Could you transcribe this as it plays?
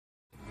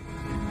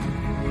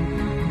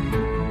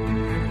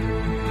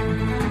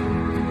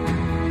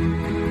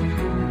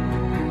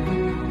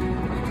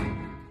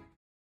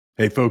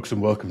Hey, folks,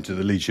 and welcome to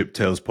the Leadership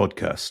Tales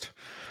podcast.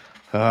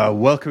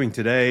 Welcoming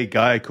today a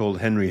guy called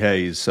Henry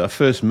Hayes. I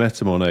first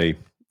met him on a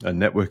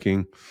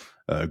networking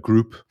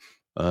group.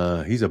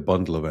 He's a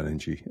bundle of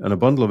energy, and a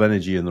bundle of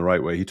energy in the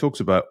right way. He talks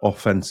about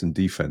offense and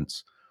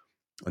defense,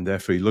 and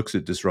therefore he looks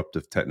at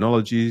disruptive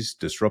technologies,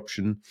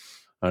 disruption,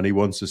 and he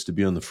wants us to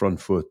be on the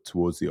front foot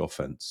towards the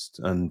offense.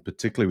 And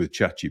particularly with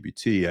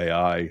ChatGPT,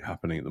 AI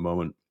happening at the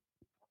moment,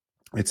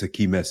 it's a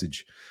key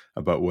message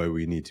about where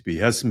we need to be. He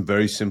has some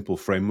very simple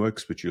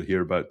frameworks, which you'll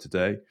hear about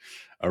today,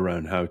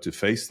 around how to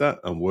face that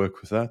and work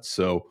with that.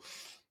 So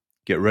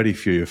get ready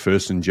for your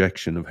first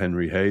injection of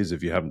Henry Hayes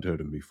if you haven't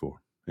heard him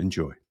before.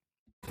 Enjoy.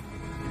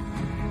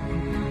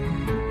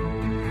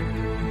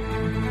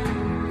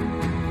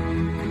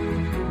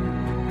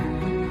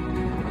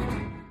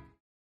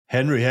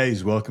 Henry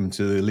Hayes, welcome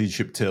to the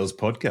Leadership Tales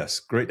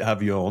podcast. Great to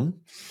have you on.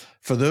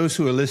 For those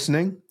who are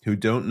listening, who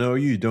don't know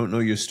you, don't know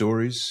your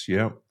stories,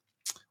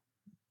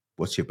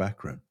 what's your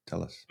background?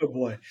 Tell us. Oh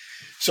boy.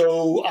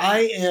 So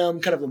I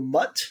am kind of a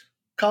mutt,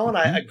 Colin.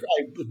 I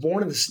was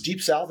born in the deep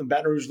South in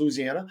Baton Rouge,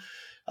 Louisiana.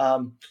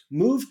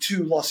 Moved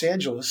to Los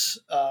Angeles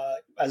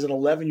as an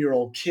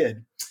 11-year-old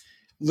kid.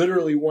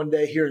 Literally one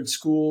day here in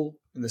school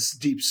in the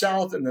deep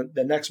South, and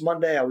the next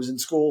Monday I was in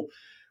school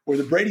where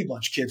the Brady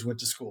Bunch kids went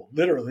to school.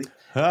 Literally,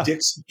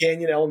 Dixie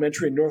Canyon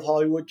Elementary in North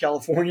Hollywood,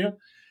 California.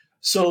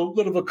 So a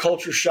little of a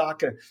culture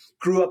shock. I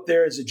grew up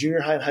there as a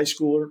junior high and high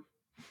schooler,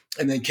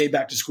 and then came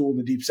back to school in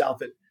the deep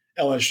South at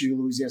LSU,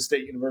 Louisiana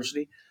State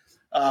University.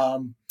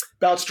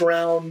 Bounced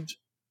around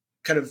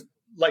kind of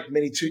like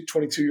many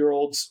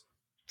 22-year-olds,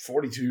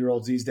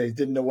 42-year-olds these days,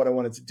 didn't know what I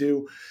wanted to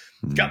do.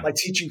 Got my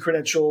teaching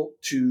credential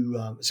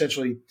to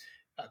essentially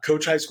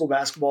coach high school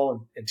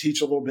basketball and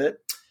teach a little bit,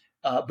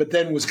 but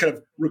then was kind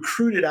of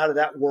recruited out of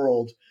that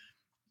world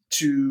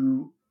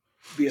to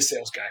be a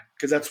sales guy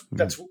because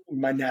that's what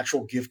my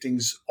natural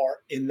giftings are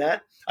in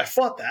that. I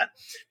fought that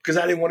because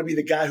I didn't want to be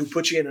the guy who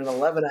put you in an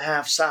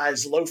 11.5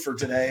 size loafer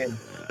today and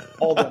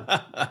all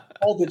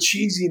the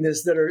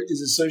cheesiness that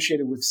is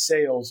associated with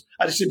sales.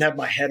 I just didn't have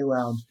my head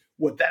around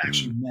what that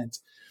actually meant.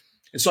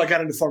 And so I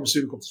got into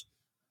pharmaceuticals,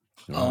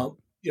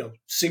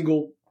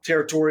 single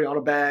territory on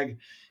a bag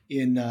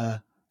in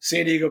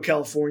San Diego,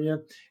 California,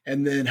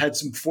 and then had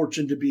some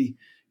fortune to be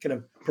kind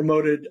of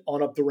promoted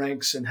on up the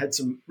ranks and had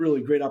some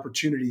really great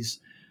opportunities,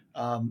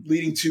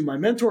 leading to my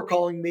mentor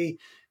calling me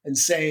and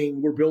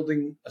saying, we're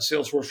building a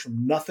sales force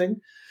from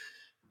nothing.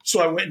 So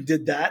I went and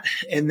did that.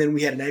 And then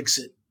we had an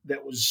exit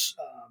that was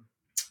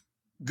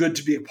good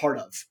to be a part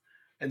of.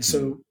 And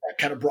so that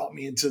kind of brought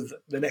me into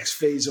the next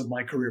phase of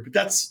my career. But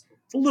that's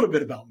a little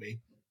bit about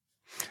me.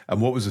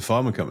 And what was the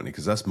pharma company?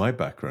 Because that's my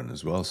background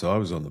as well. So I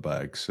was on the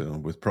bags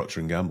with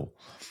Procter & Gamble.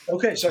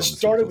 Okay, so I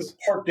started with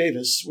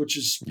Parke-Davis, which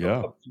is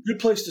a good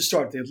place to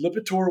start. They had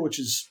Lipitor, which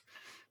is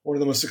one of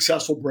the most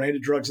successful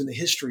branded drugs in the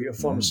history of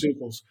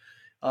pharmaceuticals.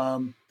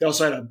 They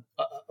also had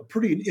a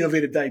pretty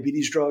innovative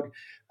diabetes drug.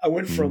 I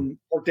went from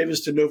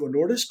Parke-Davis to Novo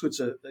Nordisk,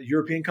 which is a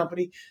European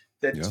company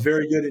that's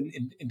very good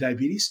in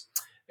diabetes.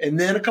 And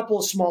then a couple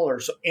of smaller.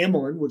 So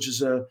Amylin, which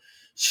is a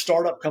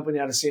startup company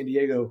out of San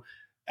Diego,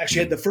 actually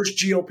had the first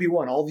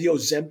GLP-1, all the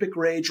Ozempic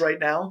rage right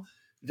now.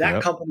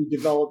 That company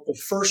developed the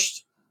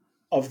first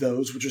of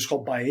those, which is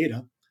called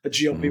Byetta, a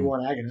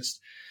GLP-1 agonist.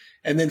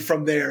 And then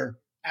from there,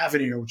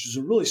 Avanir, which is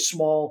a really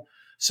small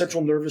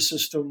central nervous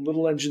system,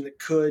 little engine that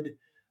could,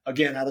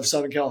 again, out of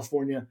Southern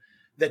California,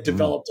 that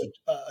developed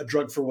a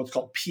drug for what's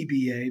called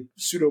PBA,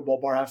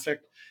 pseudobulbar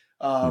affect.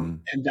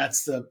 And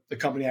that's the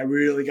company I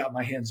really got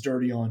my hands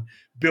dirty on,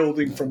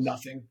 building from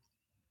nothing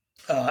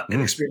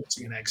and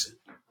experiencing an exit.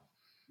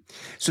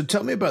 So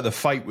tell me about the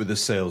fight with the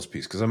sales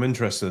piece, because I'm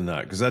interested in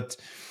that, because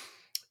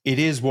it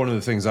is one of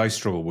the things I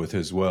struggle with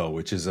as well,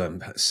 which is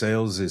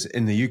sales is,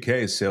 in the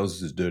UK,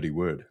 sales is a dirty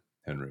word,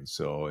 Henry.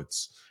 So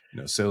it's,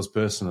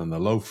 salesperson and the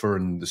loafer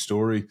and the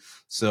story.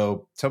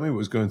 So tell me what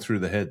was going through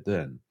the head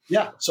then.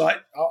 Yeah. So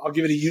I'll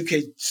give it a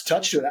UK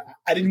touch to it.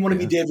 I didn't want to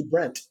be David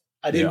Brent.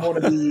 I didn't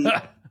want to be,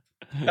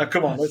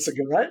 come on, that's a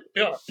good, right?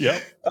 Yeah.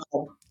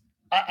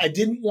 I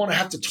didn't want to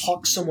have to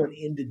talk someone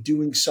into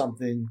doing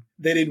something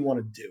they didn't want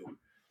to do.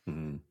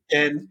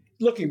 And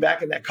looking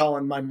back at that,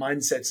 Colin, my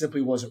mindset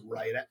simply wasn't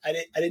right.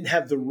 I didn't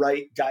have the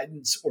right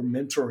guidance or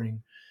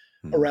mentoring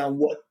around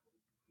what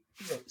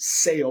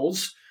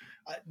sales,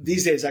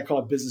 these days I call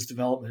it business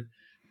development,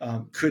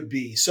 could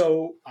be.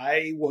 So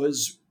I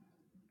was,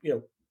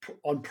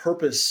 on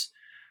purpose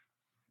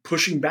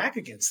pushing back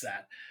against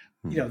that.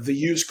 The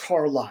used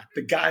car lot,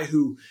 the guy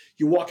who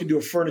you walk into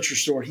a furniture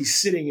store, he's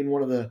sitting in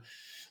one of the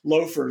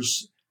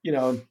loafers,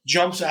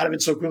 jumps out of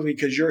it so quickly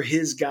because you're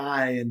his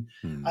guy. And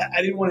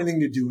I didn't want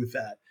anything to do with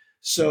that.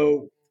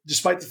 So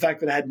despite the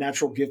fact that I had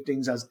natural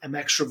giftings, I'm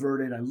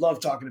extroverted, I love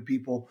talking to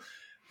people,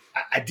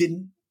 I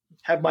didn't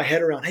have my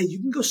head around, hey, you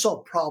can go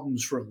solve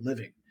problems for a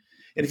living.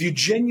 And if you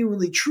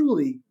genuinely,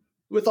 truly,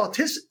 with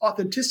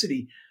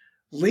authenticity,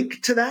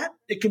 link to that,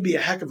 it can be a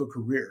heck of a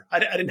career. I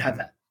didn't have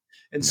that.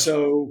 And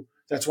so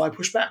that's why I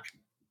pushed back.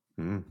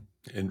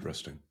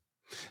 Interesting.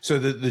 So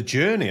the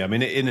journey, I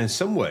mean, in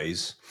some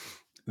ways,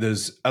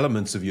 there's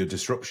elements of your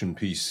disruption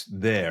piece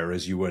there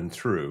as you went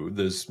through.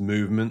 There's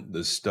movement,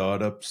 there's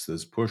startups,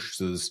 there's push,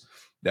 there's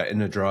that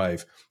inner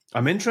drive.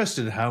 I'm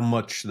interested how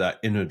much that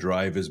inner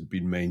drive has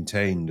been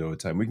maintained over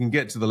time. We can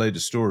get to the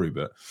latest story,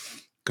 but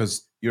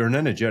because you're an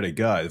energetic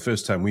guy, the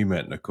first time we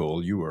met,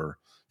 Nicole, you were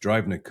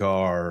driving a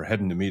car,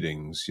 heading to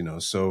meetings,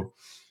 so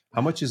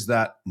how much is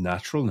that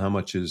natural and how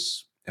much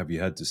have you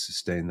had to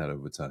sustain that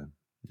over time?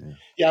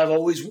 Yeah, I've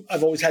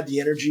always had the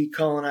energy,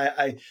 Colin.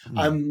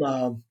 I'm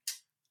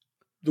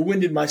the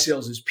wind in my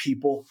sails is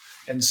people,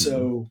 and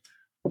so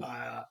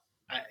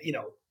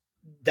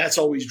that's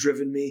always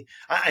driven me.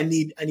 I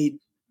need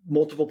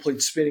multiple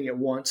plates spinning at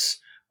once.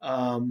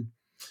 That's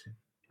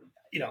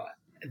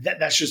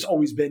just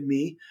always been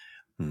me.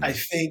 I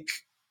think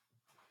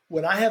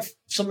when I have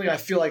something I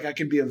feel like I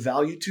can be of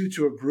value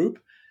to a group,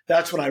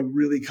 that's when I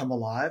really come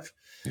alive.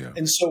 Yeah.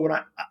 And so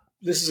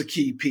this is a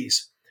key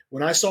piece.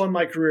 When I saw in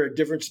my career a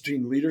difference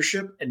between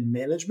leadership and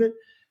management,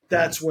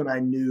 that's when I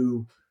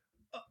knew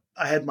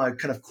I had my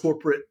kind of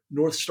corporate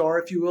North Star,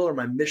 if you will, or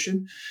my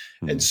mission.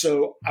 And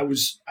so I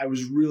was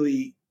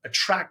really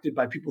attracted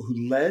by people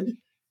who led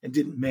and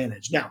didn't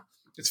manage. Now,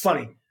 it's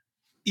funny,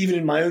 even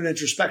in my own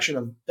introspection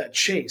of that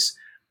chase,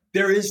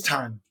 there is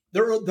time.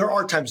 There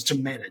are times to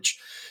manage.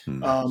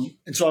 And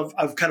so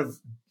I've kind of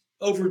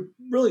over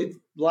really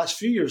the last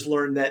few years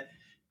learned that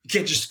you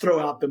can't just throw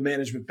out the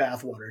management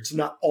bathwater. It's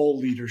not all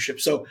leadership.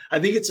 So I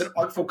think it's an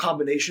artful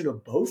combination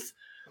of both.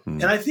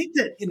 And I think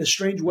that in a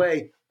strange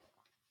way,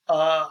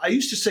 I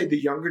used to say the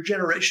younger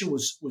generation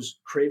was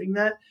craving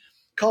that.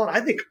 Colin,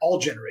 I think all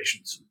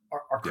generations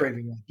are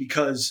craving that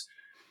because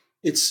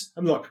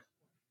look,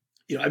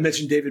 I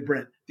mentioned David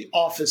Brent. The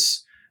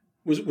Office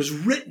was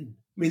written.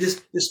 I mean,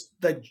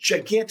 the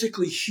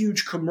gigantically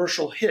huge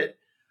commercial hit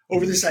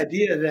over this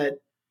idea that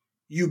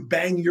you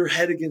bang your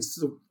head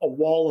against a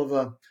wall of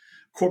a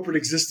corporate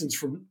existence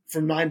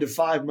from 9 to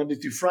 5, Monday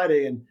through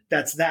Friday, and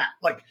that's that.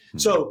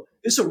 So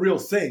it's a real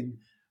thing.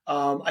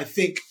 I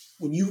think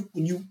when you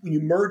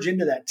merge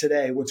into that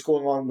today, what's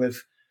going on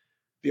with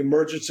the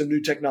emergence of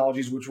new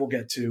technologies, which we'll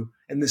get to,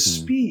 and the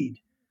speed,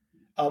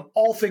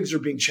 all things are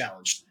being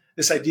challenged.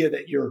 This idea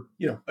that you're,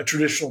 a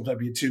traditional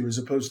W-2 as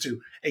opposed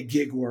to a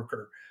gig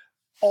worker,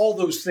 all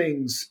those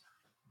things,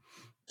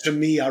 to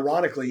me,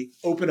 ironically,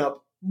 open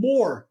up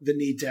more the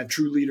need to have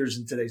true leaders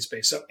in today's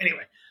space. So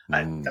anyway,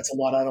 that's a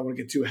lot. I don't want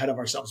to get too ahead of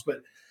ourselves, but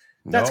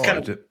that's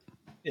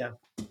yeah.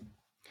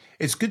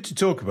 It's good to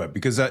talk about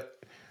because I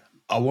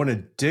want to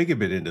dig a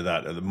bit into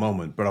that at the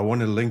moment, but I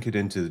want to link it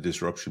into the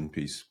disruption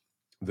piece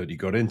that you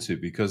got into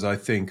because I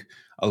think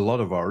a lot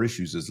of our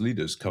issues as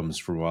leaders comes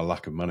from our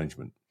lack of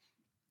management.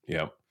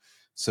 Yeah.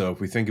 So if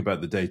we think about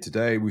the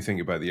day-to-day, we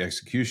think about the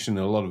execution,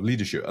 a lot of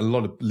leadership. A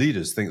lot of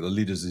leaders think the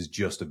leaders is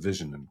just a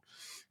vision and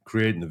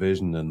creating the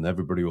vision and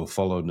everybody will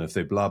follow. And if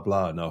they blah,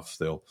 blah enough,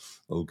 they'll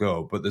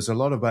go. But there's a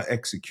lot about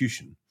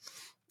execution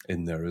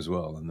in there as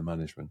well and the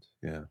management.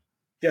 Yeah.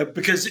 Yeah,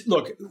 because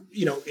look,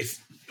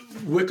 if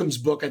Wickham's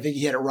book, I think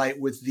he had it right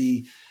with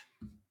the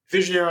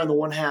visionary on the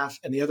one half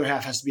and the other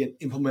half has to be an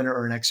implementer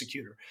or an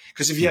executor.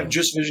 Because if you have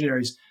just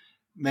visionaries,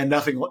 man,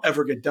 nothing will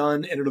ever get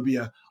done and it'll be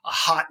a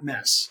hot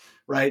mess,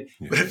 right?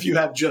 Yeah. But if you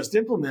have just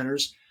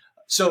implementers,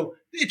 so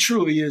it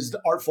truly is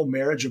the artful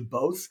marriage of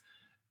both.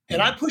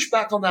 And I push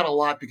back on that a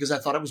lot because I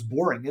thought it was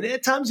boring. And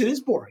at times it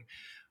is boring.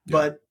 Yeah.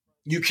 But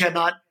you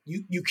cannot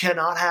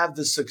have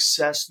the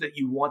success that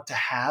you want to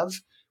have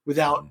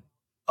without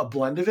a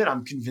blend of it.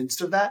 I'm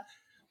convinced of that.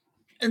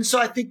 And so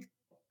I think,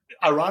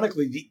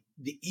 ironically,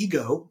 the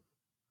ego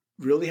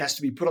really has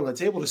to be put on the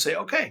table to say,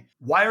 okay,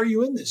 why are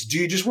you in this? Do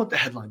you just want the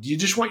headline? Do you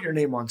just want your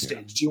name on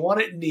stage? Yeah. Do you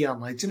want it in neon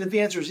lights? And if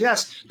the answer is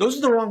yes, those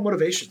are the wrong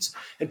motivations.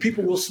 And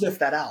people will sniff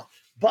that out.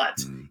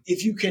 But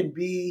if you can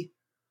be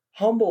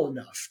humble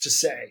enough to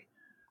say,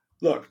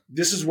 look,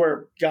 this is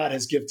where God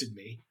has gifted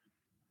me.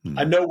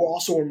 I know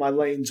also where my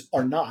lanes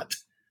are not.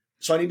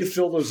 So I need to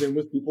fill those in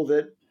with people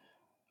that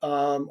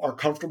are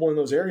comfortable in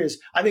those areas.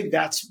 I think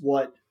that's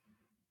what,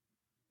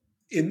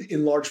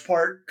 in large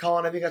part,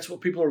 Colin, I think that's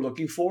what people are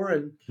looking for.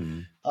 And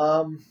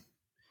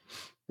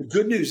the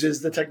good news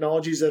is the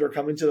technologies that are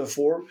coming to the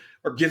fore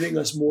are giving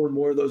us more and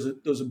more of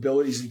those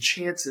abilities and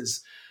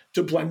chances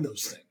to blend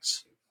those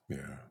things.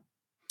 Yeah.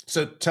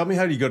 So tell me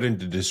how you got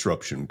into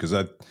disruption, because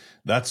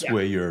that's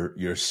where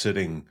you're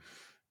sitting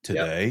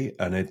today.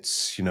 And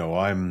it's,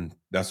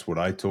 that's what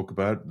I talk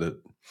about, that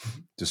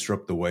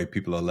disrupt the way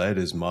people are led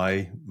is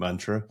my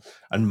mantra.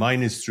 And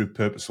mine is through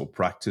purposeful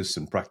practice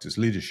and practice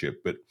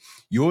leadership. But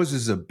yours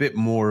is a bit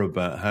more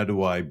about how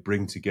do I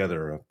bring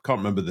together, I can't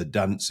remember the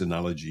dance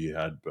analogy you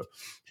had, but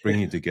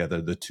bringing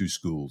together the two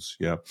schools.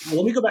 Yeah. Well,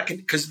 let me go back,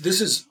 because this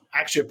is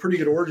actually a pretty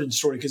good origin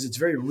story because it's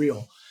very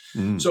real.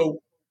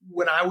 So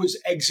when I was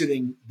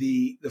exiting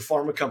the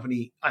pharma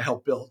company I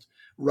helped build,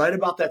 right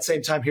about that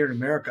same time here in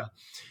America,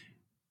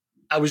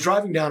 I was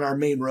driving down our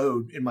main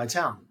road in my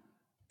town.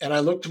 And I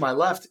looked to my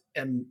left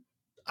and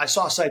I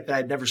saw a site that I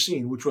had never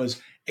seen, which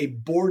was a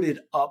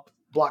boarded up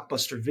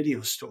Blockbuster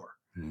video store.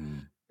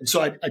 And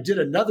so I did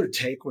another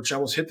take, which I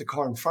almost hit the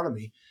car in front of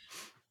me.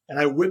 and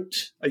I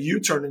whipped a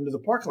U-turn into the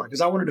parking lot because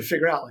I wanted to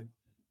figure out like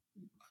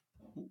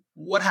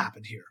what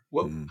happened here.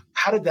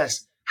 How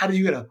did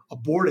you get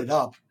boarded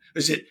up?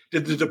 Did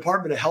the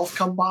Department of Health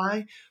come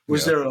by?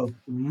 Was there a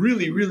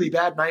really, really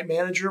bad night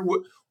manager?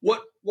 What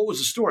was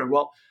the story?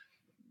 Well,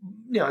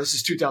 this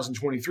is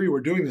 2023.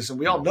 We're doing this, and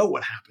we all know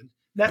what happened.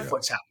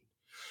 Netflix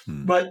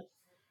happened, but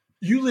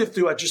you lived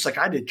through it just like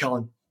I did,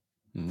 Kellen.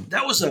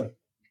 That was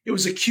it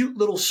was a cute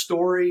little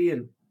story,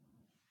 and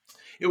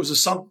it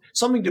was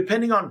something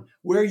depending on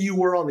where you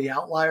were on the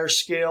outlier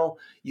scale.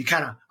 You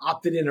kind of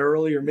opted in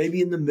early, or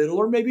maybe in the middle,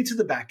 or maybe to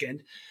the back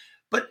end.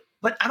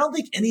 But I don't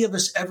think any of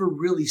us ever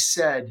really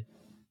said,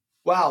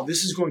 wow,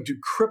 this is going to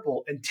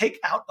cripple and take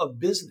out of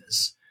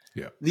business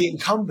the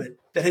incumbent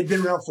that had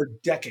been around for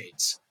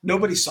decades.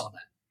 Nobody saw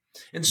that.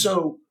 And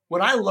so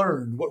when I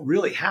learned what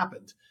really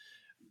happened,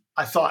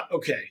 I thought,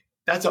 okay,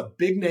 that's a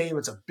big name.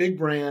 It's a big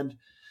brand.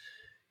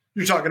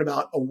 You're talking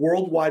about a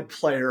worldwide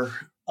player.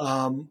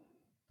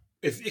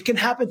 If it can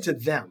happen to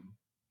them,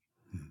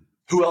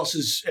 who else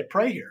is at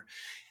play here?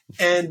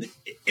 And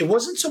it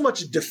wasn't so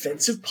much a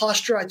defensive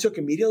posture I took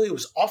immediately. It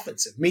was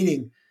offensive,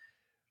 meaning,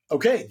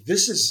 okay,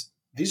 these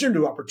are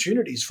new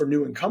opportunities for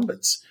new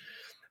incumbents,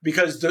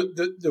 because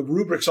the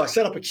rubric. So I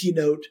set up a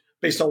keynote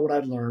based on what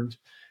I'd learned,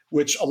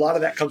 which a lot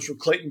of that comes from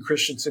Clayton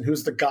Christensen,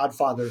 who's the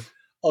godfather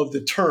of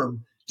the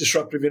term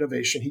disruptive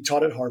innovation. He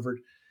taught at Harvard.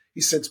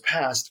 He's since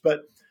passed.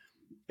 But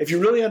if you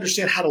really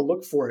understand how to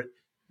look for it,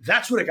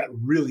 that's when it got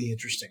really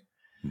interesting.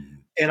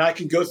 And I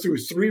can go through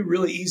 3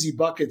 really easy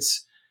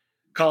buckets,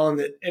 Colin,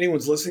 that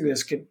anyone's listening to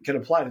this can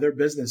apply to their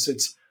business.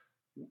 It's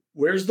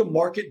where's the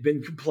market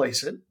been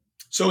complacent?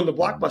 So in the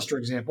Blockbuster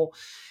example,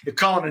 if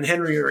Colin and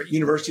Henry are at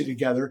university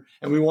together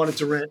and we wanted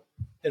to rent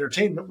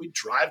entertainment, we'd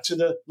drive to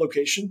the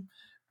location.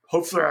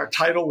 Hopefully our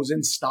title was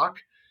in stock,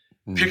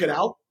 pick it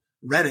out,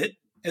 rent it,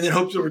 and then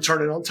hope to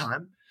return it on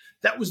time.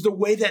 That was the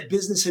way that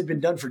business had been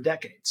done for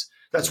decades.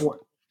 That's one.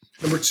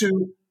 Number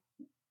 2,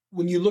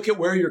 when you look at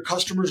where your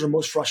customers are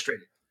most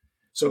frustrated.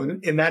 So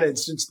in that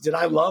instance, did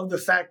I love the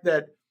fact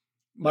that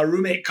my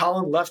roommate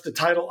Colin left the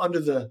title under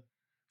the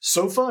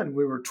sofa and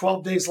we were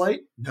 12 days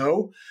late?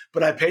 No,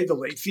 but I paid the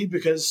late fee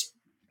because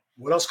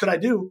what else could I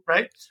do,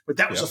 right? But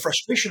that was a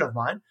frustration of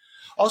mine.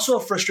 Also,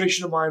 a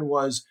frustration of mine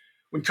was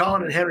when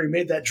Colin and Henry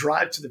made that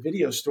drive to the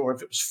video store.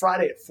 If it was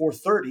Friday at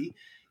 4:30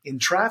 in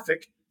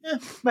traffic,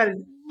 might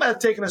have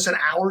taken us an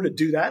hour to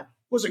do that.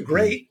 Wasn't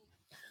great.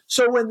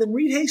 So when then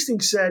Reed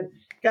Hastings said,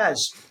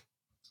 guys,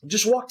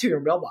 just walk to your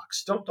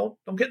mailbox. Don't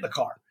get in the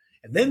car.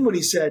 And then when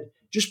he said,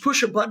 just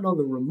push a button on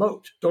the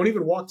remote. Don't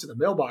even walk to the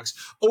mailbox.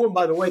 Oh, and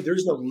by the way,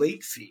 there's no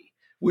late fee.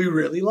 We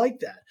really like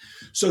that.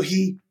 So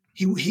he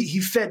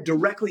fed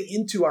directly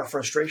into our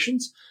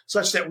frustrations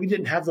such that we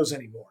didn't have those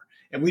anymore.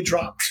 And we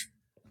dropped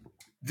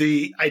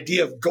the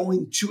idea of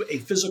going to a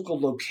physical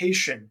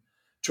location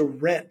to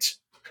rent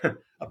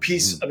a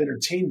piece of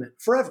entertainment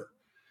forever.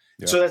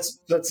 Yeah. So that's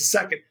the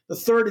second. The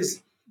third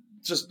is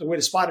just the way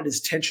to spot it is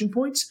tension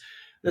points.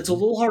 That's a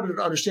little harder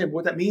to understand. But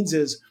what that means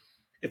is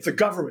if the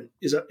government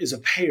is a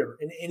payer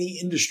in any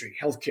industry,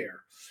 healthcare,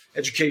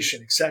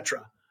 education, et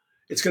cetera,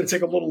 it's going to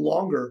take a little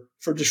longer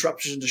for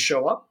disruption to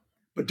show up.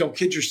 But don't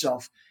kid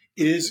yourself.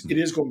 It is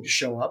going to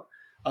show up.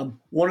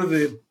 One of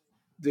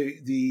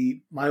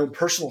my own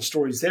personal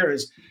stories there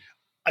is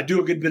I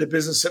do a good bit of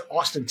business at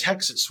Austin,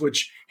 Texas,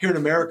 which here in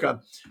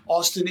America,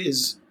 Austin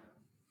is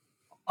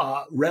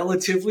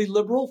relatively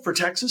liberal for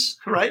Texas,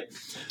 right?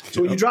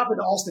 So when you drop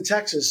into Austin,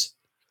 Texas,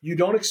 you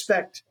don't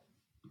expect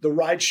the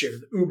rideshare,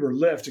 the Uber,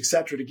 Lyft, et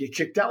cetera, to get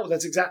kicked out. Well,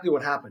 that's exactly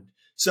what happened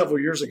several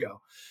years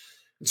ago.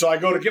 And so I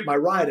go to get my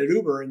ride at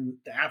Uber and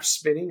the app's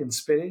spinning,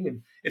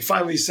 and it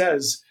finally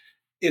says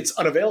it's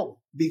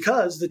unavailable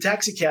because the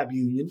taxi cab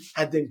union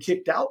had them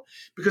kicked out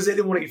because they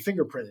didn't want to get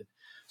fingerprinted.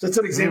 So that's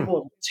an example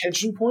of a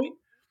tension point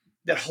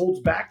that holds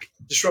back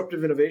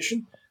disruptive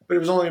innovation, but it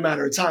was only a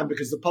matter of time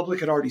because the public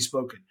had already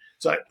spoken.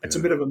 So it's a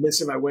bit of a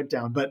missive I went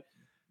down, but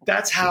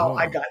that's how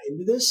I got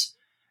into this.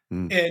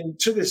 And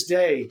to this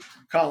day,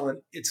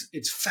 Colin,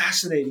 it's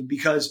fascinating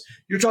because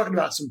you're talking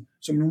about some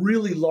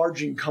really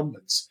large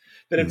incumbents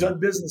that have done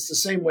business the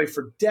same way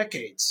for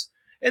decades.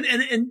 And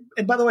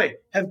by the way,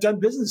 have done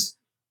business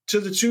to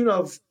the tune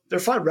of they're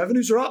fine.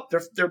 Revenues are up.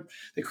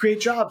 They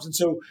create jobs. And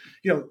so,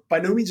 by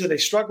no means are they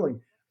struggling.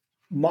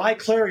 My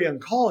clarion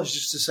call is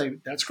just to say,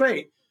 that's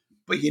great,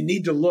 but you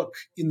need to look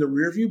in the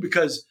rear view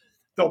because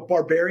the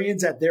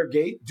barbarians at their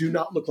gate do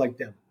not look like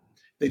them.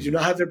 They do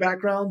not have their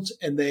backgrounds,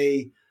 and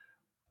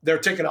they're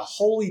taking a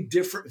wholly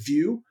different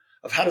view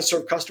of how to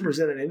serve customers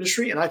in an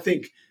industry. And I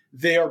think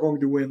they are going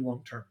to win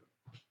long term.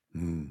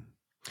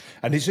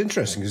 And it's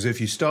interesting because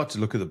if you start to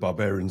look at the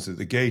barbarians at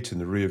the gate in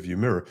the rearview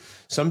mirror,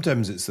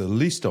 sometimes it's the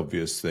least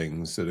obvious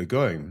things that are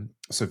going.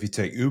 So if you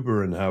take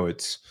Uber and how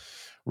it's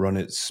run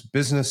its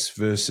business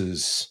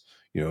versus,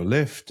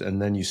 Lyft,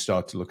 and then you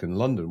start to look in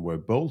London where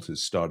Bolt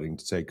is starting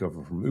to take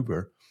over from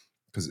Uber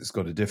because it's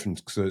got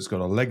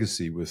a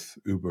legacy with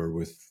Uber,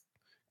 with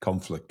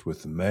conflict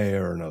with the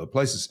mayor and other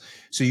places.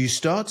 So you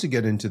start to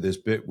get into this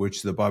bit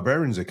which the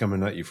barbarians are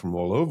coming at you from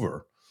all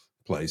over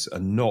marketplace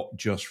and not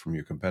just from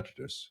your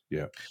competitors.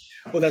 Yeah.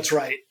 Well, that's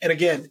right. And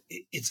again,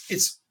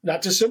 it's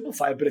not to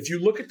simplify, but if you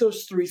look at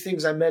those three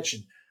things I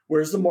mentioned,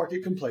 where's the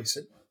market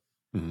complacent?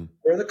 Mm-hmm.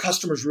 Where are the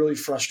customers really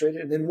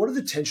frustrated? And then what are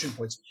the tension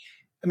points?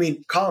 I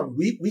mean, Colin,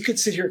 we could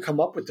sit here and come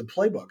up with the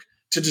playbook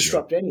to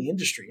disrupt any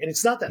industry, and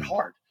it's not that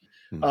hard.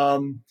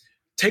 Mm-hmm.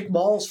 Take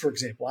malls, for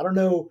example. I don't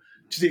know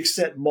to the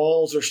extent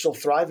malls are still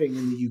thriving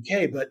in the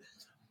UK, but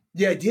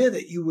the idea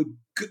that you would,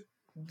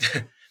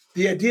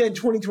 the idea in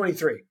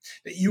 2023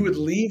 that you would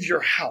leave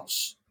your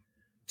house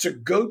to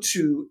go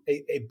to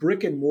a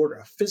brick and mortar,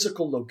 a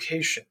physical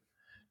location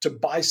to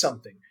buy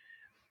something,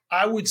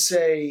 I would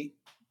say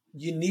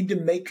you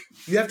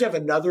have to have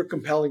another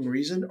compelling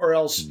reason, or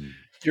else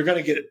you're going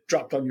to get it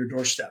dropped on your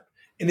doorstep.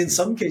 And in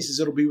some cases,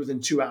 it'll be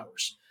within 2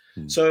 hours.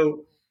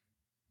 So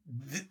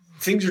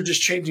things are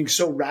just changing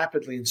so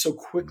rapidly and so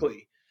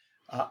quickly.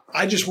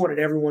 I just wanted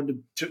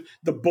everyone to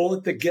the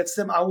bullet that gets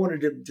them, I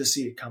wanted them to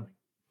see it coming.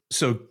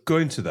 So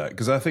going to that,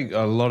 because I think a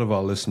lot of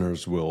our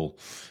listeners will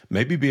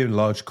maybe be in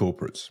large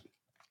corporates,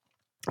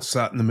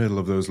 sat in the middle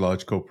of those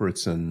large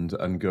corporates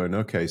and going,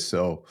 okay,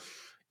 so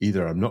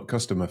either I'm not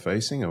customer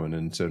facing, I'm an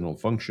internal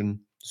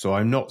function, so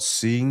I'm not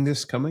seeing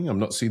this coming, I'm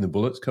not seeing the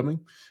bullets coming.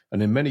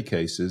 And in many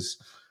cases,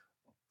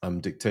 I'm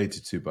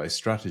dictated to by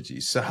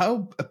strategies. So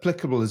how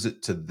applicable is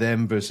it to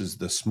them versus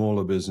the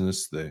smaller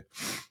business, the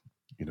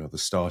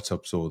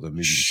startups or the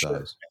medium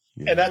size?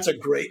 Yeah. And that's a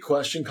great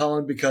question,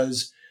 Colin,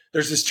 because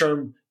there's this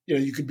term,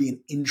 you could be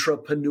an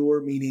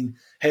intrapreneur, meaning,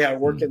 hey, I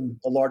work in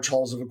the large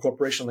halls of a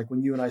corporation, like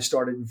when you and I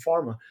started in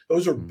pharma.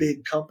 Those are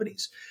big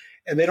companies.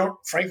 And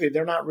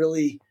they're not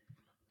really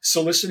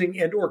soliciting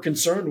and or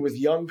concerned with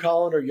young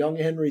Colin or young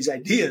Henry's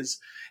ideas.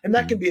 And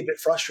that can be a bit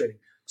frustrating.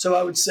 So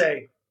I would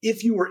say,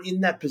 if you are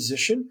in that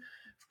position,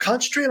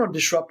 concentrate on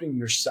disrupting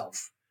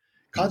yourself.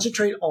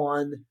 Concentrate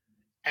on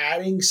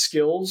adding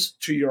skills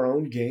to your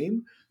own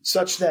game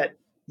such that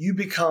you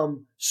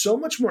become so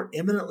much more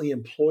eminently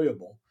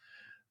employable.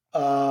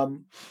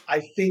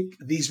 I think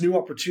these new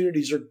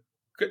opportunities are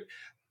good.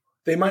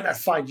 They might not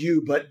find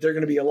you, but they're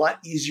going to be a lot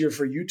easier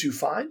for you to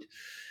find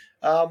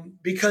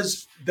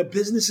because the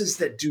businesses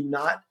that do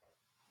not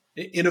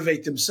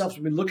innovate themselves.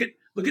 I mean, look at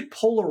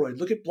Polaroid,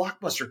 look at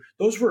Blockbuster.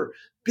 Those were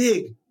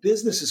big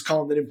businesses,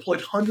 Colin, that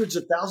employed hundreds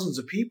of thousands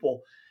of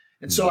people.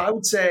 And so I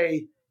would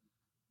say,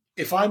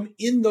 if I'm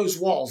in those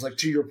walls, like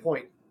to your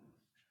point,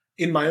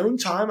 in my own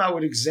time, I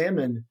would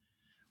examine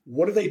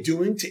what are they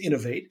doing to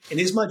innovate, and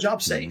is my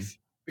job safe?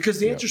 Because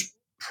the answer is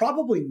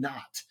probably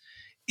not.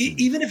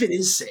 Even if it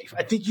is safe,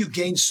 I think you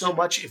gain so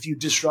much if you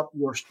disrupt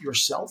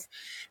yourself.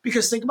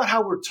 Because think about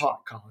how we're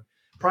taught, Colin.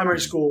 Primary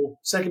school,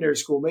 secondary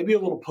school, maybe a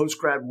little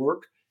post-grad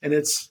work, and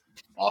it's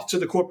off to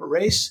the corporate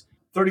race.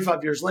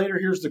 35 years later,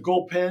 here's the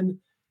gold pen,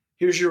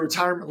 here's your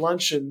retirement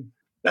lunch, and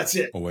that's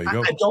it. Away you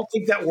go. I don't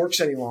think that works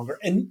any longer,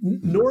 and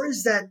nor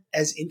is that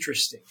as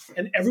interesting.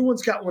 And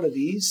everyone's got one of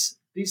these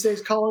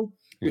days, Colin,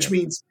 which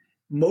means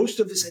most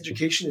of this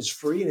education is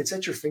free and it's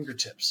at your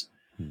fingertips.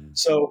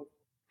 So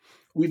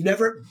we've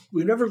never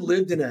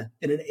lived in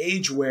an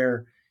age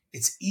where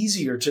it's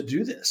easier to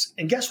do this.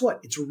 And guess what?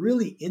 It's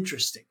really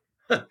interesting.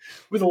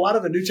 With a lot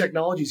of the new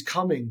technologies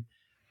coming,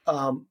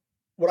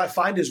 what I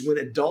find is when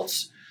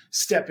adults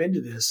step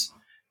into this,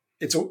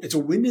 it's a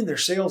wind in their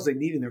sails they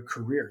need in their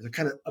career. They're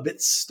kind of a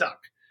bit stuck.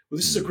 Well,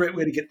 this is a great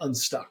way to get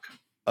unstuck.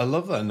 I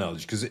love that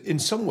analogy because in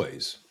some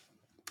ways,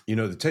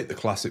 to take the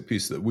classic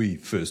piece that we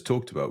first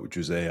talked about, which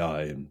was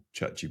AI and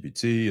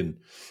ChatGPT,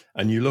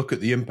 and you look at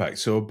the impact.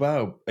 So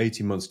about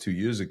 18 months, 2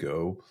 years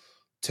ago,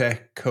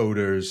 tech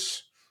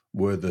coders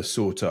were the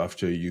sought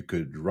after. You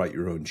could write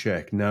your own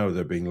check. Now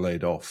they're being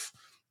laid off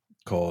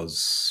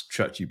because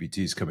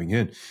ChatGPT is coming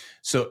in.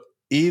 So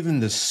even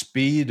the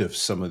speed of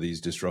some of these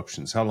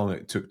disruptions, how long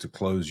it took to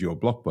close your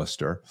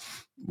Blockbuster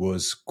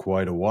was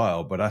quite a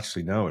while. But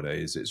actually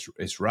nowadays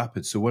it's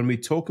rapid. So when we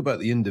talk about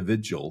the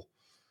individual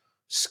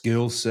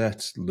skill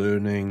set,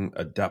 learning,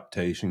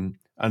 adaptation,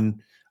 and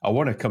I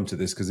want to come to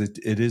this because it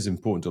is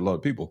important to a lot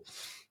of people.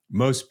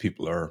 Most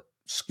people are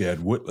scared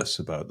witless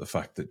about the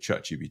fact that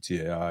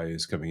ChatGPT AI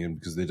is coming in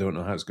because they don't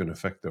know how it's going to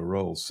affect their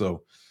roles.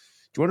 So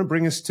do you want to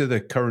bring us to the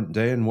current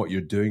day and what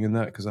you're doing in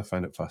that? Because I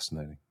find it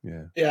fascinating.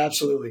 Yeah,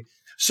 absolutely.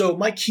 So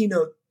my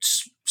keynote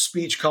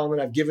speech, Colin,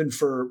 I've given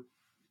for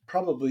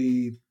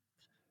probably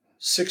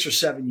 6 or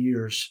 7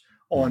 years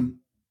on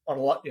a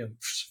lot, a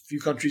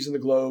few countries in the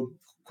globe,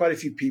 quite a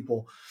few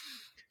people.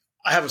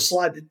 I have a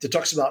slide that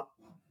talks about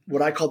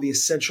what I call the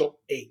essential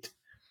 8.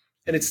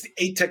 And it's the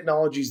 8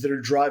 technologies that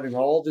are driving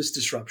all this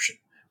disruption,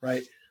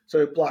 right?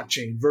 So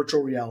blockchain,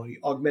 virtual reality,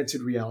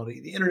 augmented reality,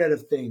 the Internet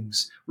of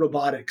Things,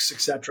 robotics,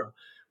 etc.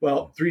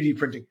 Well, 3D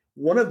printing.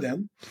 One of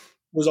them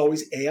was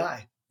always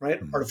AI,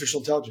 right? Artificial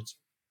intelligence.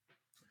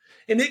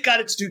 And it got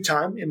its due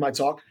time in my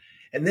talk.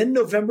 And then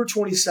November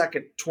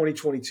 22nd,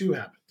 2022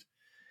 happened.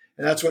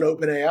 And that's when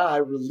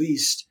OpenAI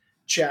released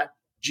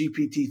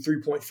ChatGPT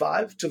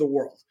 3.5 to the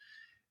world.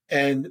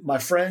 And my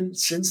friend,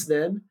 since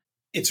then,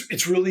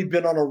 it's really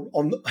been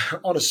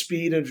on a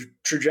speed and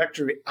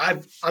trajectory.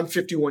 I'm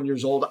 51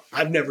 years old.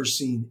 I've never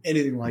seen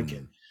anything like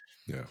it.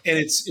 Yeah. And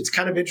it's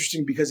kind of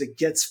interesting because it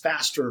gets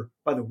faster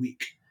by the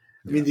week.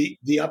 I mean,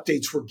 the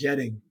updates we're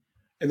getting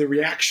and the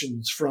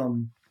reactions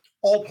from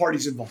all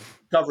parties involved,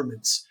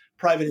 governments,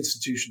 private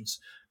institutions,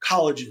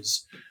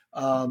 colleges,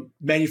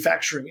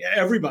 manufacturing,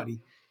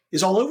 everybody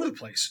is all over the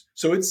place.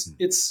 So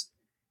it's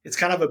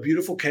kind of a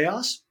beautiful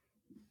chaos.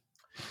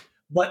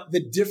 But the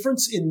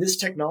difference in this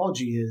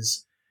technology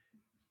is,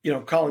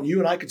 Colin, you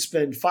and I could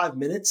spend 5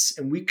 minutes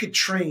and we could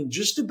train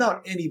just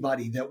about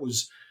anybody that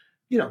was,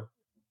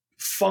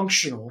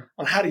 functional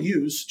on how to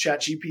use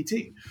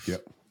ChatGPT.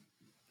 Yep.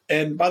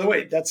 And by the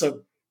way,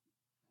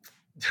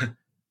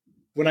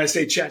 when I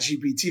say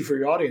ChatGPT for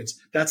your audience,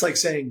 that's like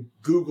saying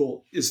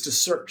Google is to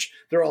search.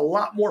 There are a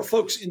lot more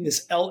folks in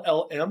this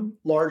LLM,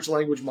 large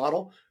language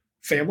model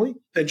family,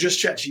 than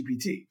just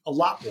ChatGPT, a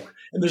lot more.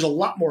 And there's a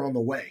lot more on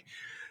the way.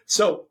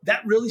 So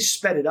that really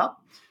sped it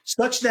up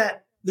such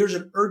that there's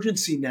an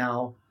urgency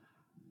now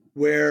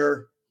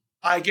where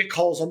I get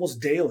calls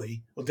almost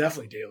daily, well,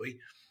 definitely daily,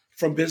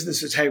 from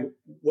businesses. Hey,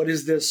 what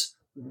is this?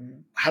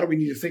 How do we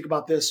need to think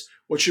about this?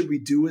 What should we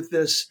do with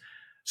this?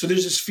 So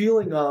there's this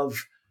feeling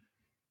of,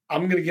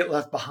 I'm going to get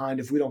left behind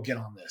if we don't get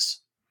on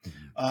this.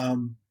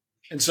 And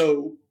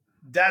so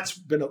that's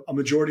been a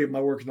majority of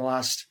my work in the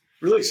last,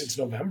 really since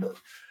November.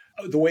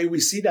 The way we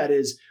see that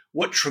is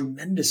what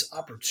tremendous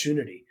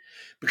opportunity.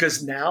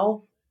 Because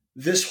now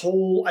this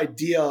whole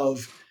idea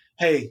of,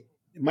 hey,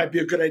 it might be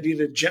a good idea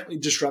to gently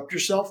disrupt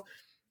yourself.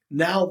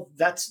 Now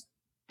let's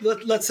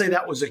say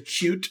that was a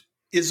cute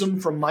ism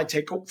from my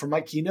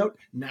keynote.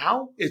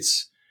 Now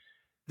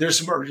there's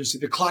some urgency.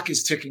 The clock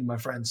is ticking, my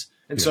friends.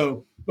 And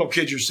so don't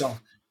kid yourself.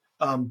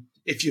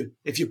 If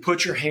you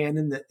put your hand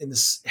in the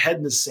head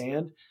in the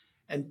sand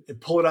and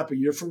pull it up a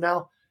year from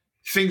now,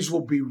 things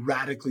will be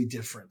radically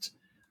different.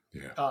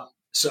 Yeah.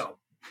 So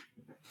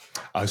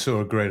I saw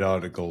a great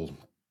article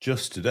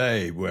just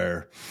today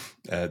where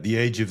the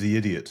age of the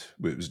idiot,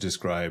 it was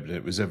described.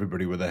 It was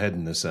everybody with a head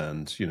in the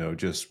sand,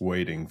 just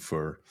waiting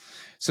for.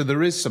 So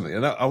there is something,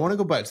 and I want to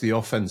go back to the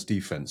offense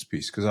defense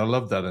piece because I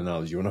love that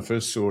analogy. When I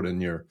first saw it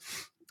in your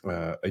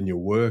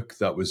work,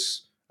 that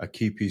was a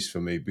key piece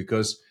for me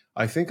because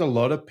I think a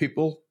lot of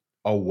people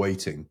are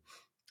waiting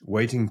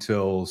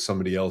till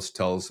somebody else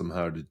tells them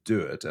how to do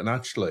it. And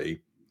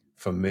actually,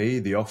 for me,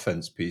 the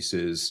offense piece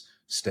is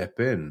step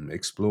in,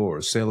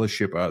 explore, sail a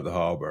ship out of the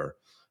harbor,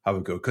 have a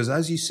go. Because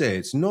as you say,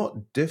 it's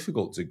not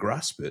difficult to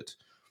grasp it,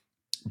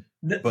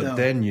 but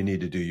then you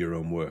need to do your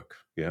own work.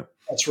 Yeah,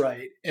 that's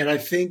right. And I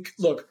think,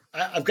 look,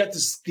 I've got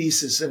this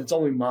thesis, and it's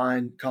only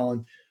mine,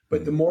 Colin.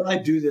 But the more I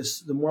do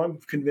this, the more I'm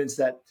convinced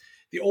that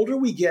the older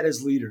we get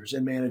as leaders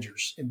and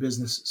managers in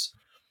businesses,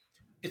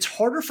 it's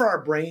harder for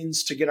our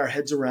brains to get our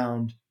heads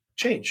around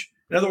change.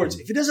 In other words,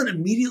 if it doesn't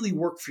immediately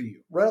work for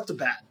you right off the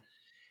bat,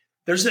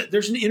 there's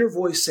an inner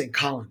voice saying,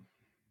 Colin,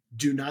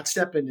 do not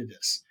step into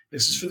this.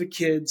 This is for the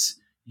kids.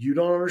 You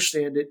don't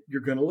understand it. You're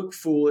going to look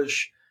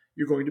foolish.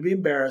 You're going to be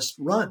embarrassed.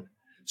 Run.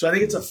 So I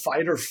think it's a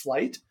fight or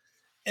flight.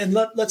 And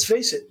let's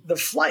face it, the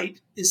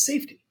flight is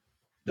safety.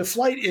 The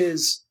flight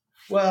is,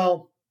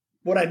 well,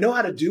 what I know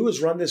how to do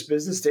is run this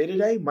business day to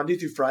day, Monday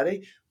through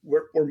Friday.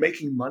 We're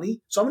making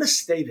money. So I'm going to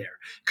stay there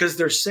because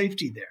there's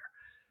safety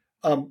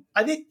there.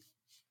 I think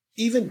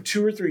even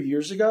 2 or 3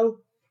 years ago,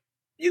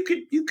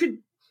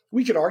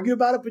 we could argue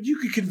about it, but you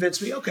could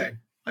convince me, okay,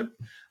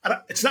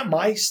 it's not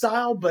my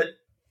style, but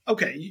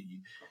okay,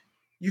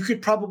 you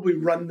could probably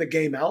run the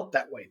game out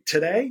that way.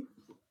 Today,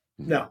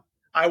 no,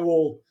 I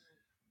will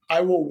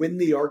win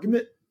the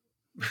argument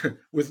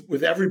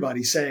with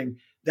everybody saying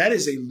that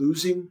is a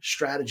losing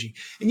strategy.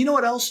 And you know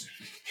what else?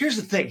 Here's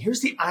the thing.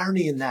 Here's the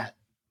irony in that.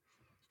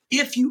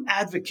 If you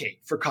advocate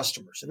for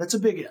customers, and that's a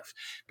big if,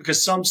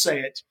 because some say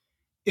it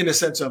in a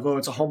sense of, oh,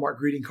 it's a Hallmark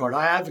greeting card.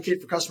 I advocate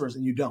for customers,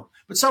 and you don't.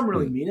 But some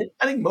really mean it.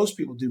 I think most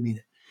people do mean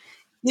it.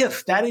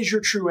 If that is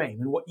your true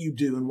aim and what you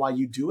do and why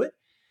you do it,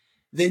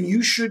 then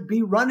you should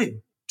be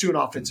running to an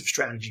offensive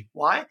strategy.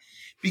 Why?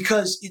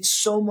 Because it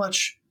so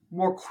much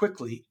more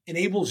quickly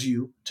enables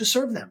you to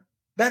serve them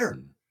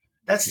better.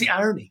 That's the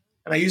irony.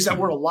 And I use that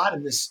word a lot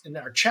in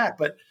our chat,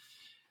 but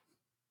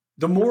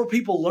the more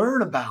people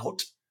learn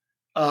about,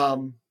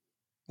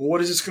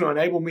 what is this going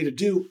to enable me to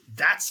do?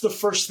 That's the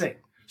first thing.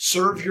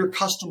 Serve your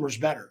customers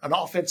better, an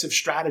offensive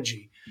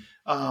strategy.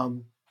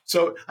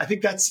 So I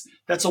think that's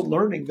a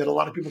learning that a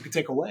lot of people can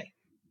take away.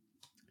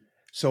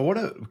 So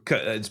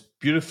it's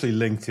beautifully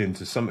linked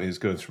into something that's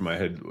going through my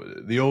head.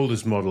 The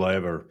oldest model I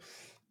ever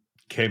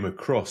came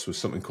across was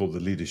something called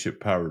the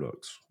leadership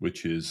paradox,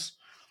 which is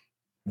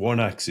one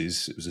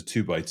axis. It was a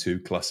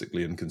 2x2,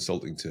 classically in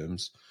consulting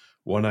terms.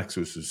 One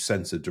axis was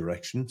sense of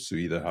direction, so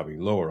either having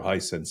low or high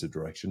sense of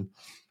direction.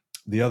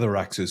 The other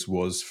axis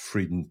was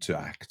freedom to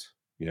act.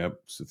 Yeah,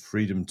 so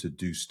freedom to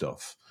do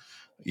stuff,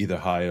 either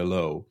high or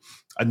low.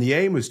 And the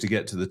aim was to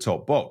get to the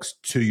top box,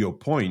 to your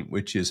point,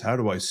 which is how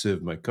do I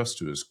serve my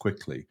customers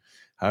quickly?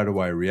 How do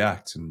I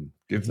react and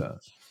give that?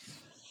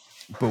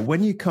 But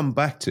when you come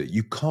back to it,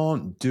 you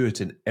can't do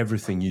it in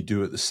everything you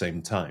do at the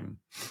same time.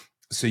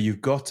 So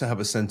you've got to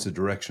have a sense of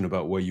direction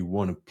about where you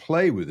want to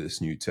play with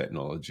this new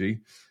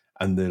technology.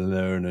 and they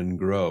learn and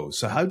grow.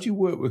 So how do you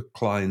work with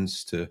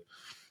clients to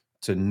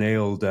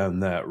nail down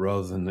that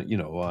rather than,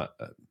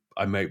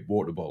 I make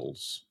water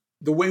bottles?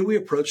 The way we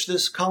approach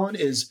this, Colin,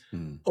 is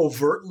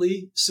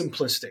overtly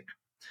simplistic,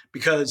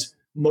 because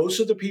most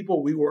of the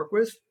people we work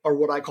with are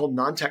what I call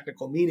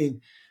non-technical, meaning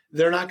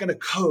they're not going to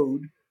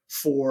code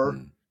for,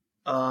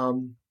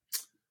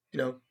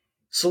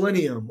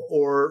 Selenium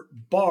or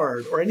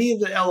Bard or any of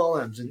the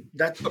LLMs. And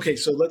that's okay.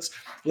 So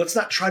let's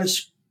not try to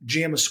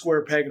jam a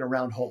square peg in a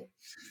round hole.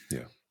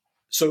 Yeah.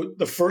 So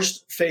the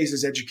first phase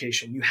is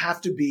education. You have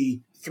to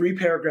be 3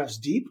 paragraphs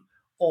deep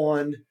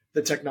on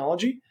the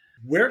technology,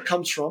 where it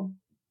comes from,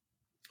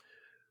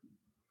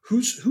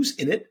 who's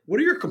in it, what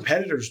are your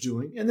competitors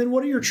doing, and then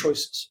what are your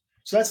choices.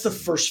 So that's the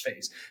first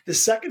phase. The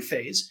second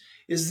phase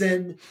is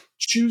then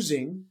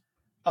choosing,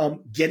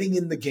 getting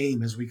in the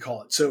game, as we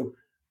call it. So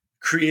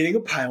creating a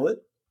pilot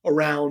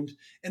around,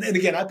 and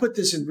again, I put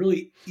this in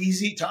really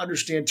easy to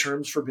understand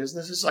terms for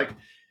businesses, like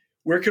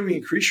where can we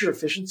increase your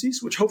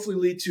efficiencies, which hopefully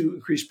lead to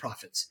increased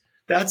profits.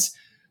 That's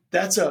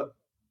a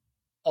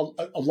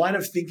line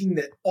of thinking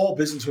that all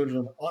business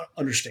owners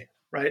understand,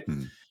 right?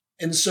 Mm.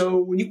 And so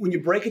when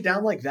you break it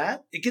down like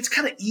that, it gets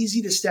kind of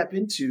easy to step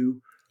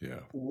into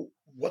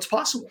what's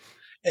possible.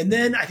 And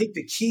then I think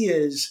the key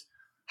is,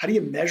 how do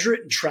you measure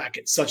it and track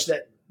it such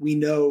that we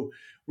know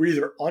we're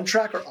either on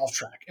track or off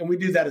track? And we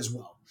do that as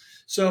well.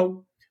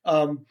 So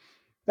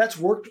that's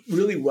worked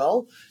really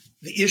well.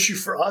 The issue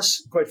for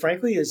us, quite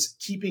frankly, is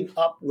keeping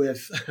up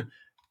with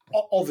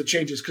all the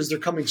changes because they're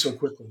coming so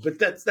quickly. But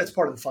that's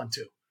part of the fun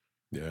too.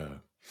 Yeah.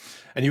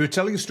 And you were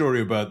telling a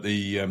story about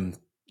the,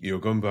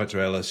 going back to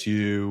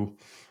LSU,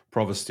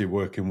 Provost you're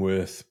working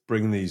with,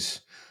 bringing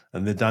these,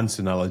 and the dance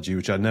analogy,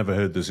 which I never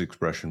heard this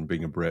expression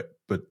being a Brit,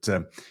 but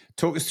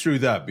talk us through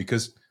that,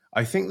 because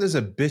I think there's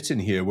a bit in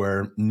here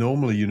where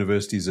normally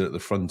universities are at the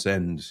front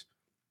end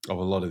of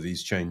a lot of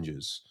these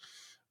changes,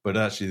 but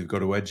actually they've got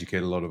to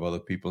educate a lot of other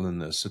people in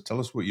this. So tell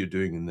us what you're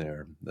doing in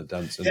there, the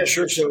dance analogy. Yeah,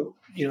 sure. So,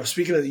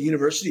 speaking of the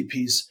university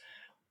piece,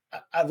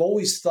 I've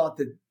always thought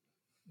that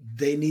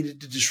they needed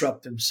to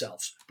disrupt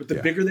themselves, but the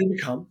bigger they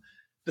become,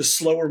 the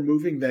slower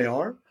moving they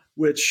are,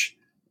 which,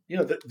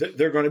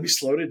 they're going to be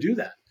slow to do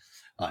that.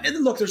 And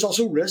then look, there's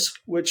also risk,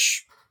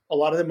 which a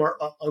lot of them are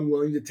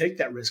unwilling to take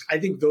that risk. I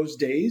think those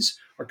days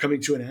are coming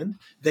to an end.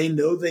 They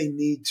know they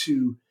need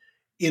to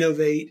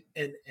innovate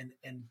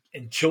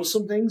and kill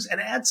some things and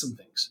add some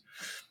things.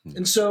 Mm-hmm.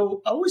 And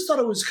so I always thought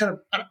it was kind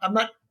of, I'm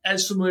not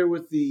as familiar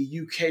with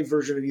the UK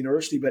version of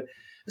university, but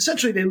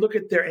essentially they look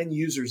at their end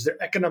users,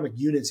 their economic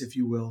units, if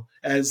you will,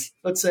 as,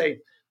 let's say,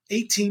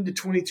 18 to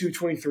 22,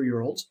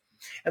 23-year-olds.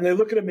 And they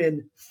look at them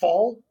in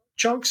fall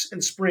chunks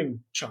and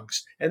spring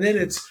chunks. And then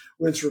it's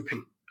rinse,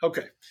 repeat.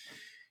 Okay.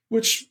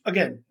 Which,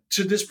 again,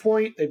 to this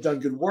point, they've done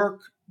good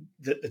work.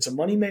 It's a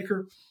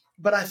moneymaker.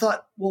 But I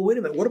thought, well, wait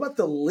a minute. What about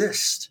the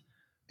list,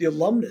 the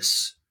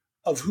alumnus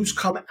of who's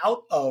come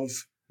out of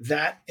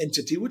that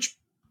entity, which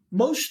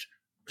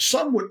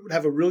some would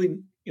have a really,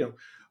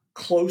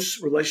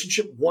 close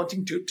relationship,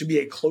 wanting to be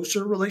a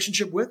closer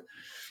relationship with.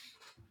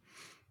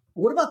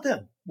 What about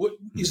them?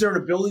 Is there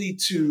an ability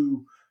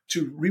to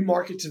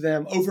remarket to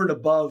them over and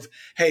above,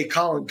 hey,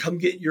 Colin, come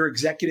get your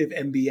executive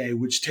MBA,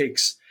 which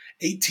takes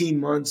 18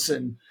 months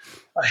and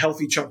a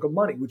healthy chunk of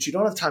money, which you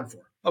don't have time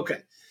for. Okay.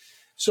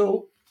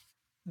 So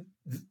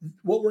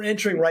what we're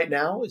entering right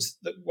now is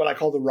what I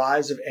call the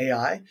rise of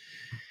AI.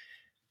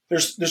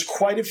 There's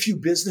quite a few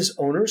business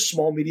owners,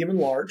 small, medium, and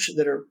large,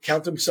 that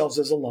count themselves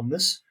as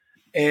alumnus,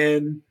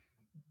 and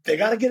they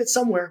got to get it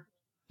somewhere.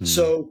 Mm.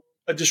 So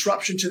a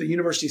disruption to the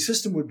university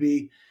system would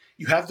be,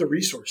 you have the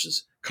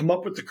resources, come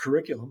up with the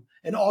curriculum,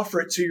 and offer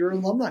it to your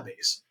alumni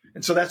base.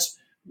 And so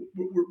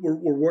we're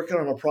working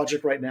on a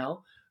project right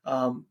now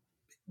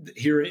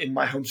here in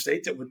my home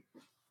state that would,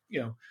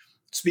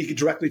 speak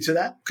directly to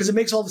that, because it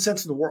makes all the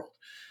sense in the world.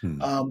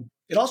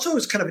 It also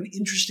is kind of an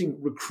interesting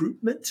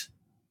recruitment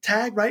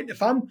tag, right?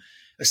 If I'm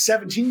a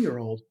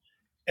 17-year-old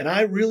and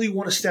I really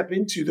want to step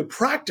into the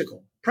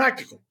practical,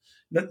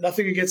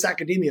 nothing against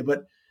academia,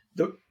 but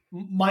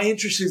my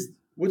interest is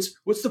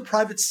what's the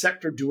private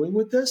sector doing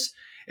with this?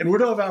 And where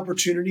do I have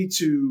opportunity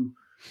to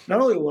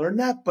not only learn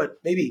that, but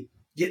maybe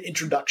get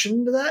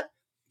introduction to that?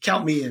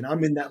 Count me in.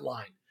 I'm in that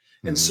line.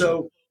 Mm-hmm. And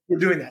so we're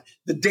doing that.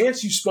 The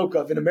dance you spoke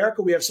of, in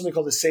America, we have something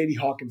called the Sadie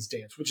Hawkins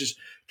dance, which is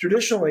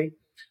traditionally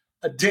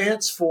a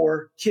dance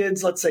for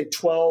kids, let's say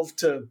 12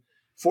 to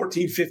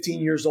 14,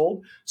 15 years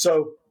old.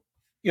 So,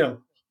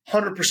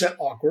 100%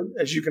 awkward,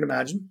 as you can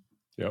imagine.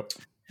 Yep.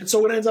 And so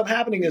what ends up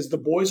happening is the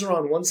boys are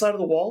on one side of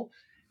the wall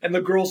and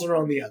the girls are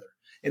on the other.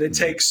 And it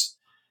takes,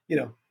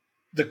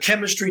 the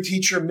chemistry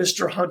teacher,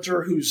 Mr.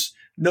 Hunter, who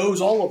knows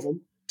all of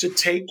them, to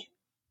take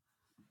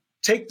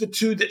the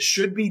two that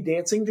should be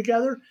dancing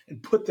together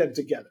and put them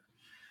together.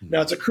 Mm-hmm.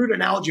 Now, it's a crude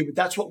analogy, but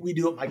that's what we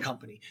do at my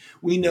company.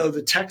 We know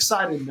the tech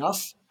side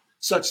enough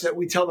such that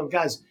we tell them,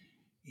 guys,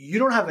 you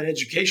don't have an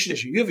education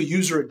issue. You have a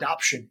user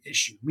adoption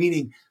issue,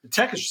 meaning the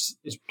tech is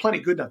plenty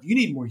good enough. You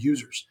need more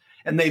users.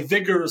 And they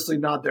vigorously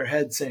nod their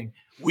head saying,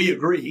 we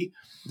agree.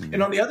 Mm-hmm.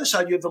 And on the other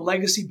side, you have the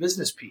legacy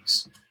business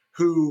piece,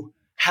 who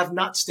have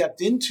not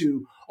stepped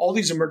into all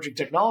these emerging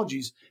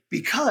technologies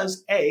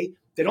because A,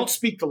 they don't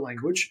speak the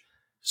language.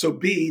 So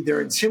B,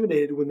 they're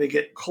intimidated when they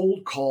get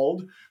cold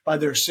called by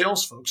their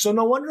sales folks. So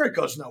no wonder it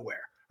goes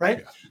nowhere, right?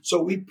 Yeah.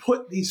 So we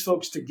put these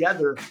folks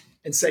together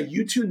and say,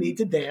 you two need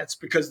to dance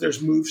because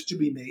there's moves to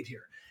be made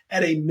here.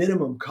 At a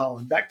minimum,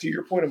 Colin, back to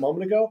your point a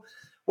moment ago,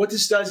 what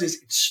this does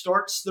is it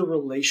starts the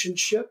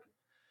relationship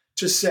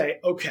to say,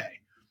 okay,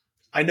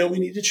 I know we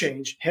need to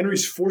change.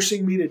 Henry's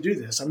forcing me to do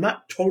this. I'm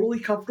not totally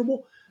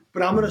comfortable,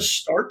 but I'm going to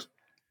start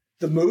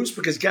the moves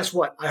because guess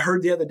what? I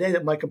heard the other day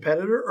that my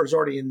competitor is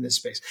already in this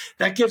space.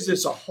 That gives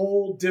us a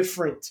whole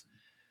different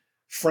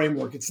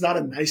framework. It's not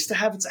a nice to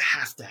have, it's a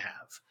have to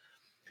have.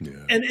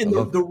 Yeah, and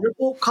the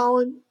ripple,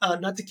 Colin,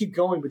 not to keep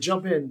going, but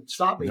jump in,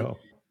 stop me.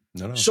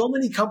 No. So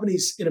many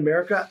companies in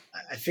America,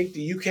 I think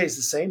the UK is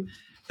the same.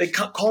 They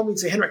call me and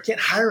say, Henry, I can't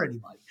hire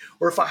anybody.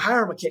 Or if I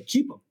hire them, I can't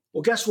keep them.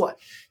 Well, guess what?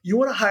 You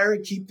want to hire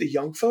and keep the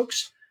young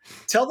folks?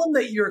 Tell them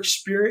that you're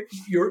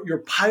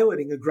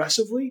piloting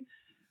aggressively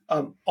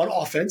on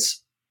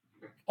offense,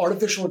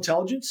 artificial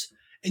intelligence,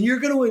 and you're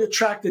going to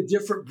attract a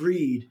different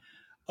breed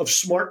of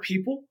smart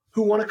people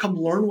who want to come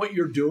learn what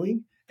you're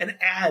doing and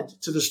add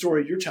to the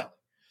story you're telling.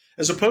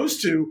 As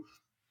opposed to,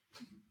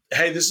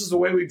 hey, this is the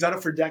way we've done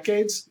it for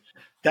decades.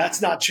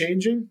 That's not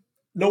changing.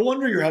 No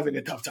wonder you're having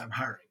a tough time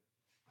hiring.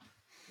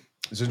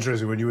 It's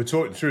interesting. When you were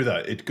talking through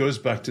that, it goes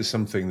back to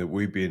something that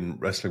we've been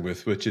wrestling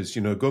with, which is,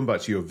 going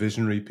back to your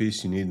visionary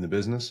piece you need in the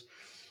business.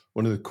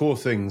 One of the core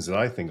things that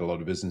I think a lot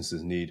of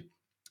businesses need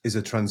is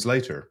a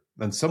translator.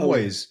 In some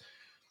ways,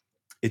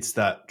 it's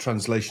that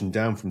translation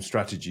down from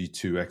strategy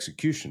to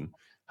execution.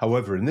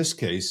 However, in this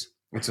case,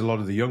 it's a lot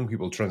of the young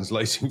people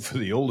translating for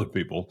the older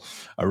people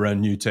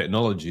around new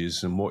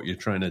technologies and what you're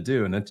trying to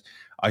do. And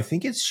I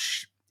think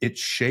it's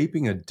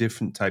shaping a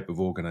different type of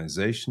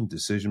organization,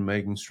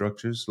 decision-making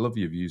structures. Love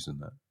your views on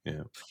that.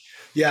 Yeah.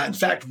 Yeah. In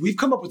fact, we've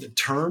come up with a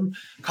term,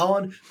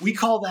 Colin. We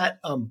call that,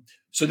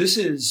 so this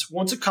is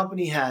once a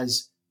company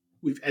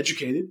we've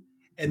educated,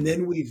 and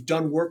then we've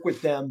done work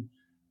with them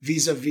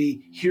vis-a-vis,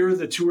 here are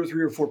the 2 or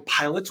 3 or 4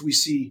 pilots we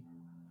see.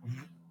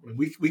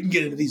 We can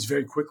get into these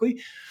very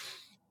quickly.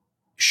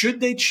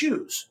 Should they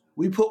choose,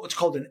 we put what's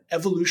called an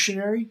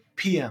evolutionary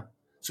PM.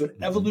 So an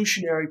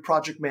evolutionary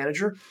project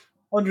manager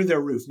under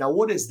their roof. Now,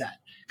 what is that?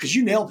 Because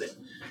you nailed it.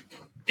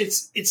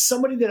 It's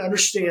somebody that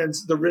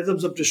understands the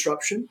rhythms of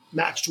disruption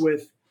matched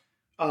with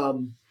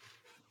the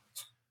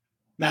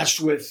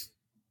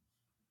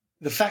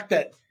fact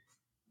that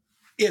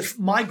if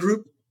my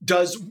group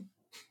does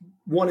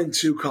 1 and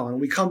 2, Colin,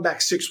 we come back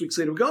 6 weeks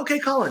later, we go, okay,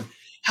 Colin,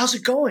 how's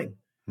it going?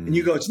 And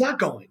you go, it's not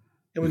going.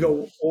 And we go,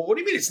 well, what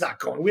do you mean it's not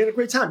going? We had a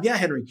great time. Yeah,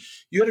 Henry,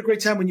 you had a great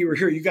time when you were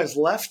here. You guys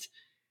left.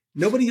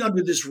 Nobody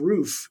under this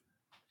roof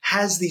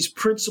has these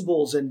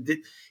principles, and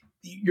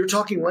you're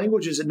talking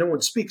languages that no one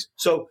speaks.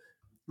 So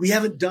we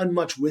haven't done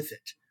much with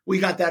it. We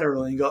got that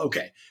early and go,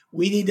 okay,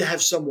 we need to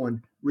have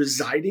someone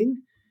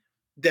residing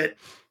that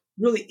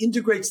really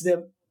integrates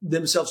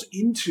themselves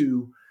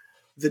into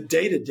the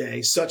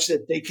day-to-day such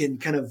that they can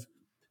kind of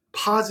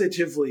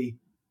positively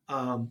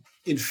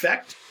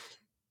infect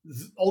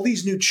all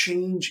these new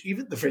change,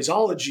 even the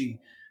phraseology,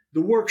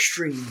 the work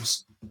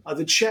streams,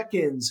 the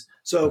check-ins.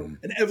 So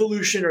an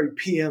evolutionary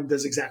PM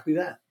does exactly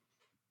that.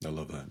 I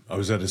love that. I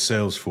was at a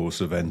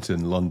Salesforce event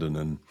in London,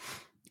 and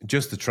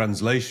just the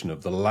translation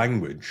of the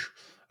language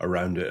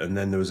around it. And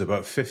then there was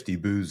about 50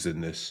 booths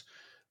in this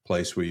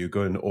place where you're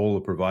going to all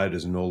the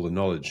providers and all the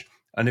knowledge.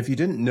 And if you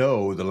didn't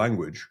know the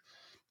language,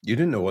 you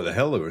didn't know what the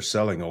hell they were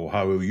selling or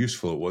how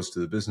useful it was to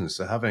the business.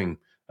 So having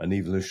an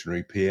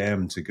evolutionary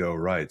PM to go,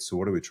 right, so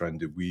what are we trying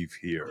to weave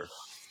here?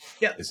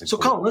 Yeah. So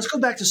Colin, let's go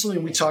back to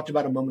something we talked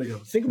about a moment ago.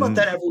 Think about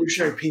that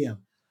evolutionary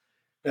PM.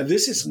 Now,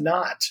 this is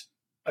not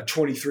a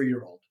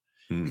 23-year-old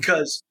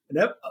because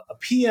a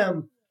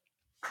PM,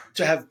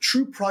 to have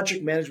true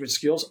project management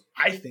skills,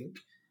 I think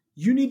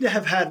you need to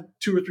have had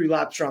 2 or 3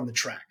 laps around the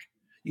track.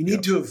 You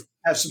need to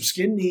have some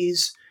skin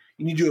knees.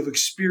 You need to have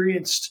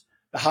experienced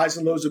the highs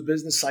and lows of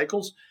business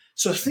cycles.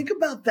 So think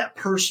about that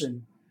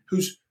person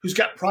who's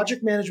got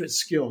project management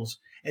skills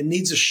and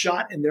needs a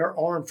shot in their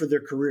arm for their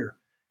career.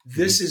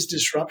 This is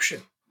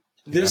disruption.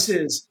 This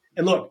is,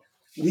 and look,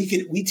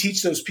 we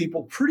teach those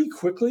people pretty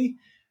quickly.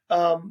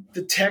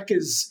 The tech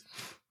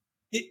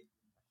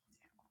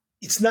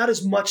it's not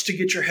as much to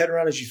get your head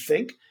around as you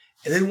think.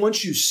 And then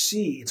once you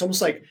see, it's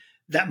almost like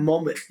that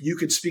moment you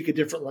could speak a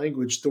different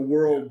language, the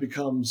world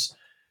becomes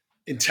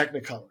in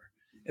Technicolor.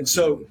 And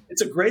so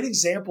it's a great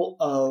example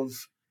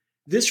of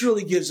this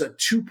really gives a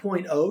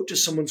 2.0 to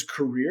someone's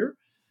career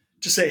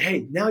to say,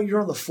 hey, now you're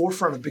on the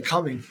forefront of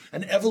becoming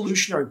an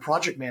evolutionary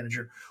project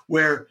manager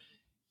where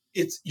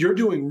you're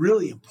doing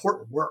really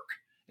important work.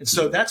 And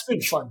so that's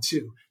been fun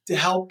too, to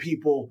help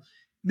people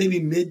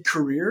maybe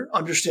mid-career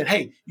understand,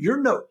 hey,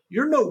 you're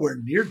nowhere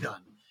near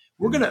done.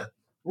 We're gonna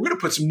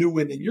put some new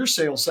wind in your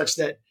sails such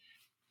that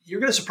you're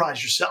gonna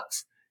surprise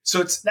yourself.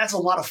 So that's a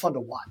lot of fun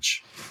to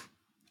watch.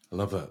 I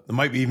love that. There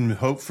might be even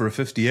hope for a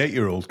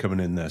 58-year-old coming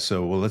in there.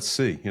 So, well, let's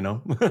see, maybe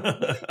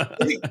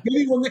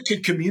one that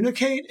could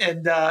communicate.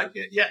 And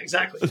yeah,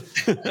 exactly.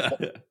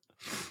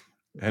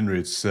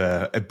 Henry, it's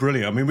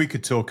brilliant. I mean, we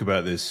could talk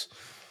about this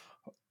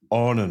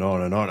on and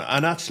on and on.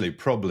 And actually,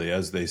 probably,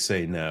 as they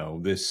say now,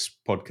 this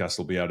podcast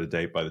will be out of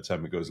date by the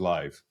time it goes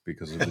live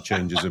because of the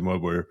changes in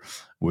what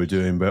we're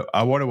doing. But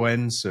I want to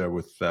end, sir,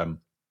 with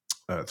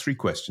three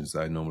questions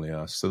that I normally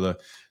ask. So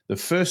the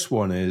first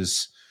one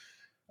is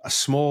a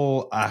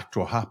small act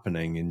or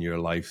happening in your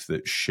life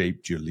that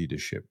shaped your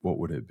leadership. What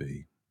would it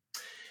be?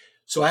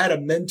 So I had a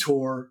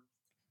mentor.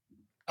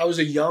 I was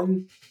a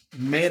young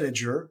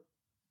manager,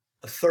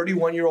 a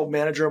 31-year-old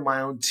manager of my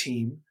own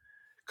team,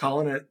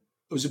 Colin. It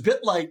was a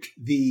bit like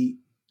the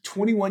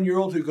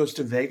 21-year-old who goes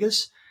to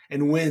Vegas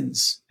and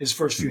wins his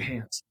first few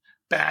hands.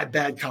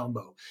 Bad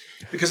combo,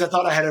 because I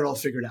thought I had it all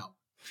figured out.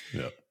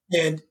 Yeah.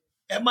 And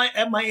at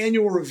my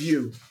annual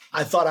review,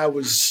 I thought I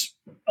was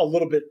a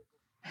little bit,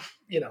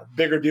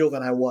 bigger deal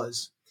than I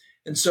was.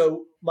 And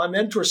so my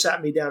mentor sat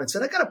me down and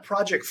said, I got a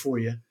project for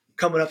you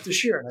coming up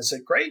this year. And I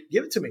said, great,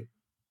 give it to me.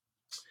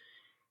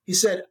 He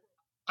said,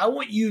 I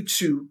want you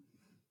to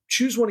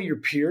choose one of your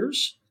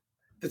peers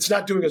that's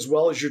not doing as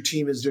well as your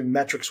team is doing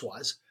metrics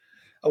wise.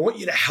 I want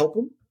you to help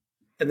them.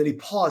 And then he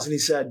paused and he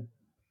said,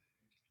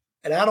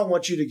 and I don't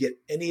want you to get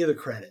any of the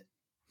credit.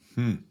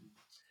 And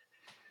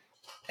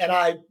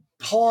I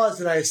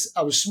paused and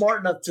I was smart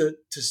enough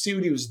to see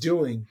what he was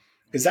doing,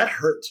 because that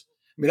hurt.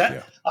 I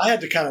mean, I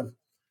had to kind of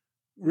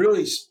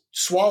really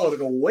swallow to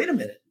go, wait a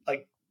minute,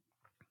 like,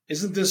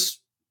 isn't this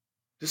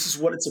is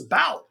what it's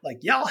about? Like,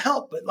 yeah, I'll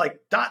help, but like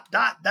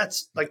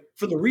that's like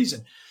for the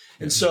reason.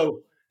 And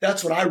so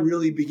that's when I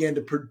really began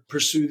to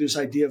pursue this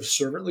idea of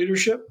servant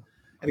leadership.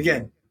 And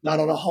again, not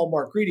on a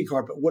Hallmark greeting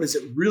card, but what does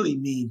it really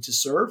mean to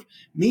serve?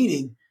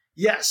 Meaning,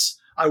 yes,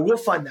 I will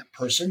find that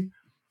person.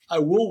 I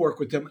will work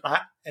with them,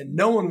 and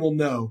no one will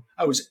know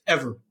I was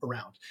ever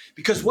around.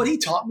 Because what he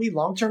taught me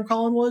long-term,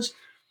 Colin, was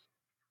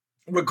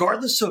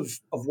regardless of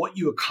what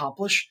you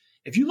accomplish,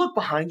 if you look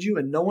behind you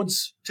and no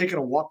one's taking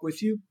a walk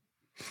with you,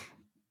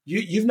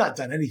 you've not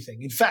done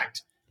anything. In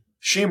fact,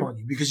 shame on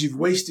you, because you've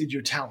wasted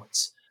your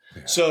talents.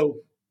 Yeah. So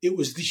it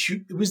was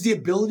the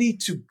ability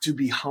to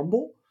be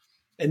humble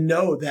and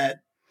know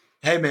that,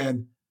 hey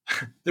man,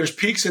 there's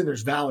peaks and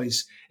there's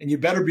valleys, and you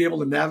better be able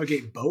to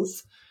navigate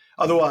both.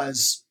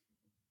 Otherwise,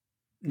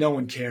 no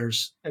one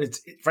cares. And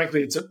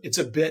frankly, it's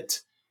a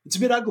bit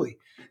ugly.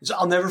 So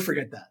I'll never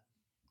forget that.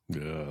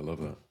 Yeah, I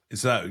love that.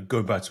 Is that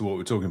going back to what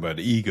we're talking about,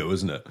 ego,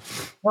 isn't it?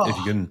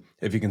 Oh.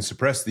 If you can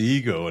suppress the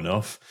ego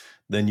enough,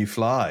 then you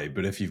fly.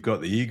 But if you've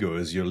got the ego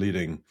as your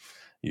leading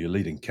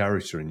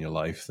character in your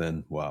life,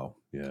 then wow,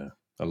 yeah,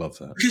 I love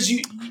that. Because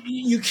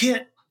you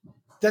can't.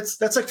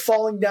 That's like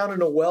falling down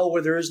in a well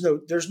where there's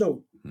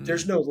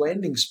no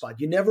landing spot.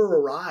 You never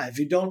arrive.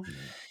 You don't.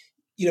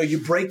 You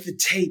break the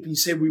tape and you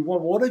say, we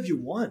won. What have you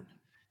won?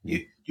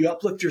 You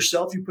uplift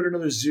yourself. You put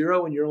another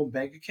zero in your own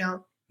bank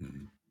account.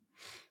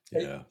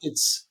 Yeah.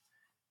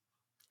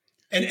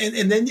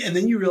 And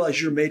then you realize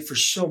you're made for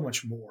so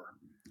much more.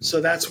 So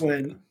that's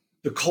when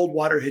the cold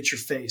water hits your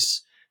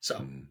face.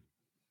 So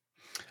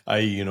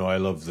I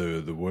love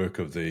the work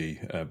of the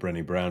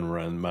Brené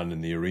Brown Man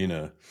in the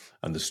Arena,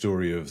 and the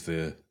story of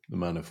the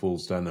man who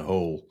falls down the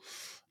hole,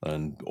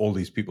 and all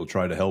these people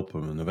try to help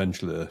him, and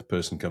eventually a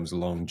person comes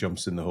along,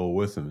 jumps in the hole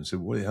with him and says,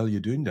 what the hell are you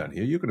doing down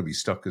here? You're going to be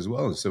stuck as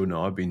well. And so,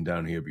 no, I've been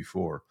down here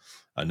before.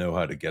 I know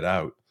how to get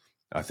out.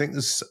 I think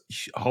this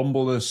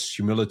humbleness,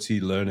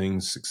 humility, learning,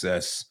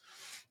 success,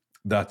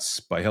 that's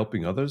by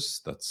helping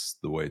others. That's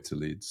the way to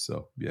lead.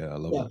 So, yeah, I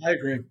love it. I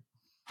agree.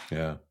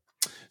 Yeah.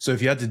 So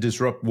if you had to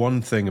disrupt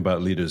one thing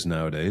about leaders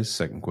nowadays,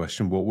 second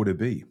question, what would it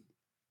be?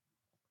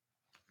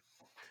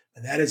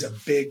 And that is a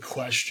big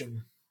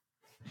question.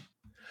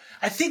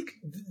 I think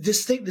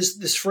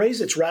this phrase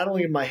that's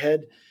rattling in my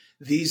head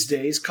these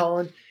days,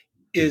 Colin,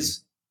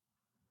 is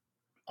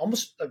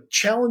almost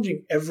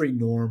challenging every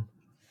norm.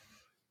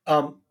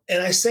 And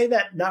I say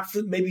that not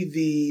for maybe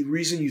the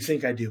reason you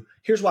think I do.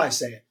 Here's why I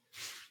say it.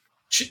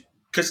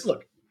 Because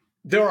look,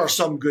 there are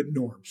some good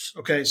norms.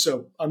 Okay.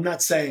 So I'm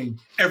not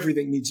saying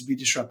everything needs to be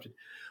disrupted.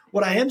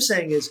 What I am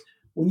saying is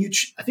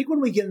I think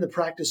when we get in the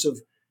practice of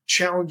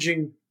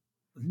challenging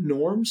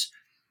norms,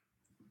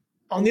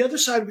 on the other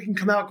side, we can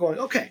come out going,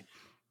 okay,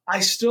 I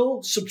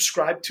still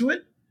subscribe to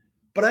it,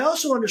 but I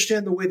also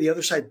understand the way the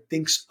other side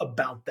thinks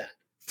about that.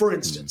 For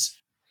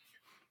instance,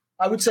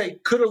 I would say,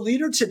 could a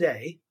leader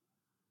today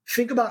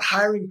think about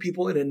hiring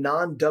people in a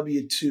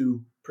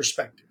non-W-2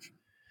 perspective?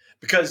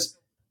 Because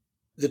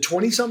the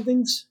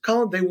 20-somethings,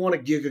 Colin, they want a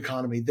gig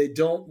economy. They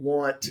don't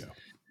want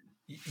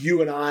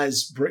you and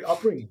I's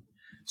upbringing.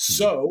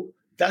 So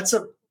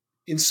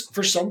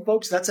for some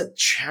folks, that's a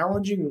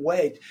challenging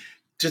way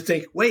to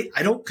think, wait,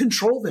 I don't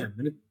control them.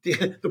 And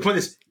the point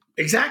is,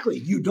 exactly,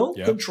 you don't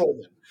control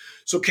them.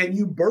 So can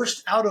you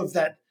burst out of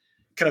that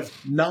kind of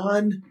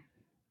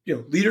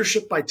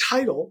leadership by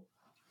title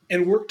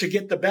and work to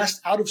get the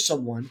best out of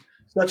someone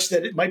such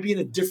that it might be in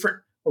a different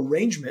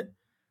arrangement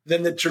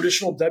than the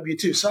traditional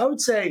W-2? So I would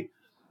say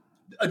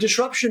a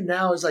disruption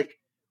now is like,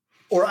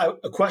 or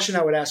a question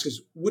I would ask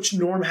is, which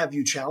norm have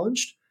you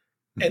challenged,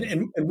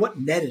 and what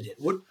netted it?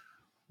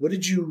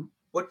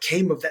 What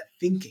came of that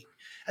thinking?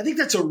 I think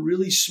that's a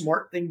really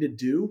smart thing to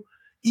do.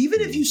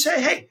 Even if you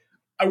say, hey,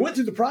 I went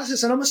through the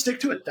process and I'm going to stick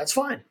to it. That's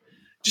fine.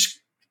 Just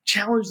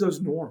challenge those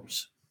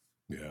norms.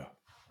 Yeah.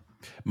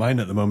 Mine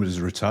at the moment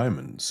is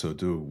retirement. So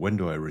when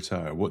do I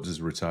retire? What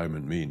does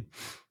retirement mean?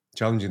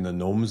 Challenging the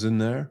norms in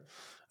there.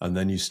 And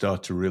then you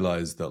start to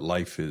realize that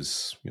life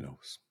is,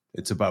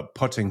 it's about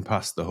putting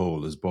past the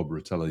hole, as Bob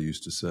Rotella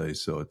used to say.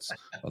 So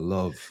I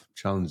love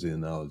challenge the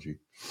analogy.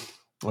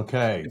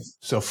 Okay.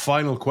 So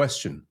final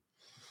question.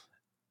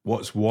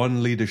 What's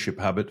one leadership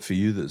habit for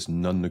you that's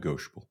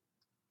non-negotiable?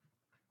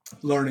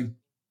 Learning.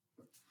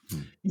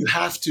 You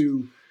have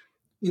to,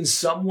 in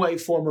some way,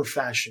 form, or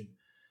fashion,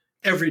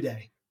 every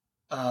day,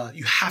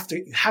 you have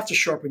to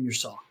sharpen your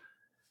saw,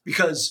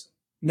 because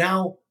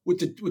now with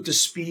the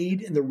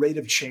speed and the rate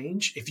of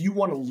change, if you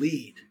want to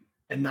lead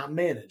and not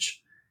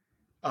manage,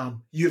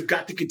 you've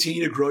got to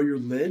continue to grow your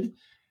lid,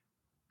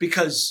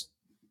 because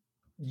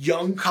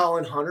young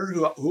Colin Hunter,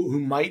 who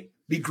might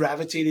be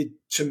gravitated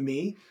to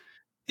me,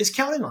 is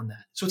counting on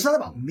that. So it's not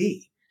about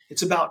me.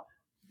 It's about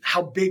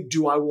how big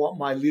do I want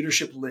my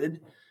leadership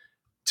lid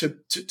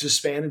to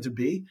span and to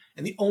be.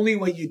 And the only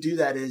way you do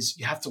that is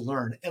you have to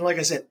learn. And like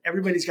I said,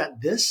 everybody's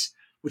got this,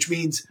 which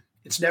means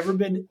it's never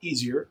been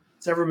easier.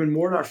 It's never been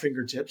more at our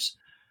fingertips.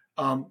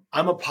 I'm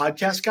a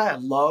podcast guy. I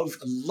love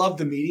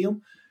the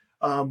medium.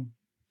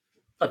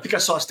 I think I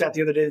saw a stat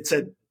the other day that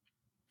said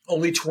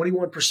only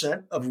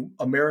 21% of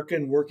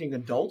American working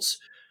adults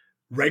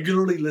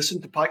regularly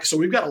listen to podcasts. So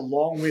we've got a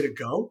long way to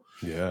go.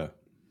 Yeah.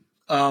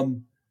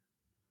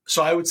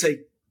 So I would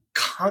say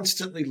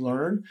constantly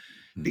learn,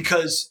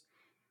 because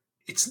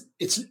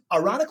it's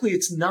ironically,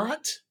 it's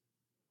not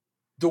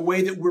the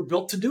way that we're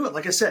built to do it.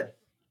 Like I said,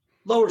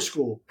 lower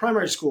school,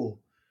 primary school,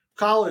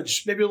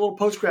 college, maybe a little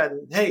post-grad,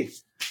 and hey,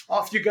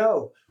 off you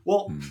go.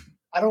 Well,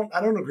 I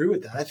don't agree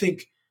with that. I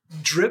think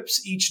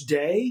drips each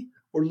day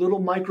or little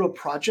micro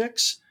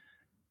projects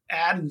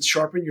add and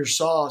sharpen your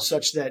saw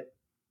such that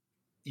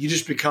you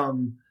just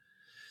become,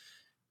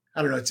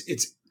 I don't know.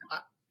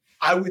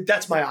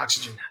 That's my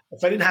oxygen.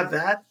 If I didn't have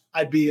that,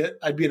 I'd be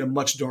in a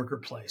much darker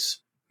place.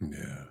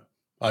 Yeah.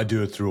 I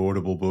do it through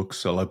Audible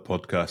books. I like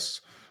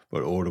podcasts,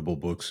 but Audible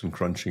books and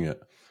crunching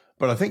it.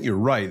 But I think you're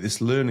right. This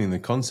learning, the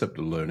concept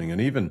of learning, and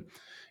even,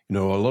 a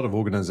lot of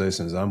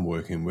organizations I'm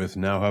working with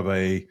now have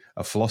a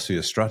philosophy,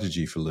 a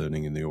strategy for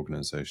learning in the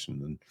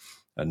organization.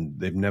 And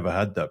they've never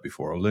had that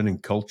before, a learning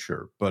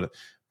culture. But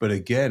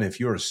again, if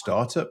you're a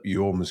startup,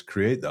 you almost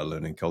create that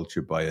learning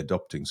culture by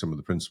adopting some of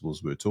the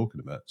principles we're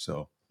talking about.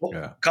 So,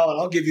 yeah. Colin,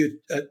 I'll give you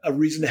a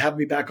reason to have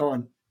me back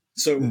on.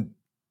 So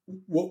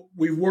what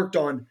we've worked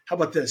on, how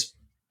about this?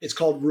 It's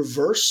called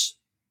reverse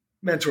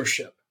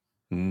mentorship,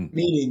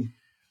 meaning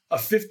a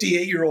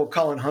 58-year-old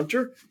Colin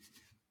Hunter.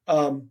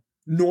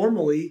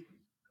 Normally,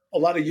 a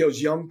lot of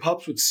those young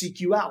pups would seek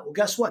you out. Well,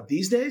 guess what?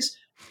 These days,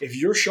 if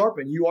you're sharp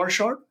and you are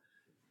sharp,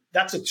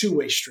 that's a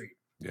two-way street.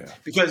 Yeah.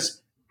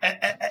 Because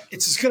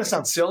it's going to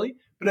sound silly,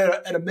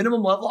 but at a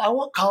minimum level, I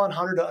want Colin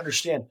Hunter to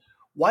understand,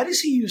 why does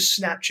he use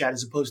Snapchat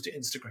as opposed to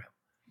Instagram?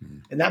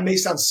 And that may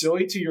sound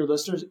silly to your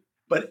listeners,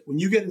 but when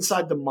you get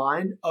inside the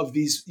mind of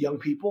these young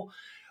people,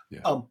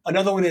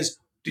 another one is,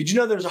 did you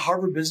know there's a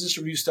Harvard Business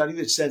Review study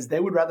that says they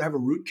would rather have a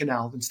root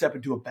canal than step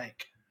into a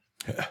bank?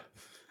 Yeah.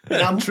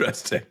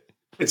 Interesting.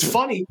 It's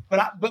funny,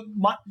 but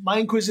my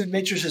inquisitive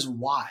nature says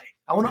why.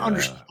 I want to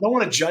understand. I don't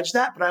want to judge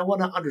that, but I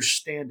want to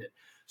understand it.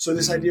 So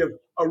this idea of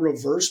a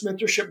reverse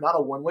mentorship, not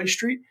a one-way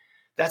street,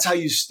 that's how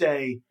you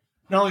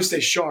not only stay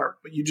sharp,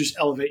 but you just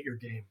elevate your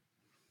game.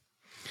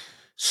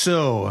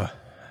 So,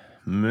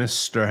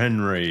 Mr.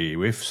 Henry,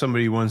 if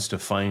somebody wants to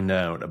find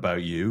out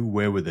about you,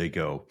 where would they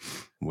go?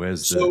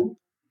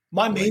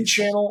 My main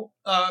channel,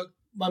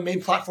 my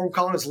main platform,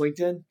 Colin, is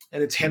LinkedIn,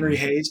 and it's Henry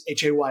Hayes,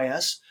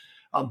 Hays.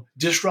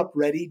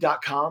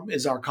 DisruptReady.com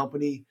is our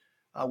company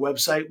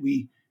website.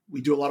 We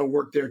do a lot of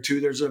work there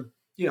too. There's a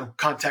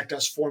contact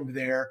us form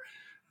there,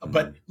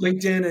 but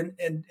LinkedIn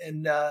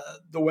and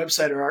the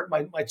website are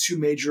my two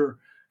major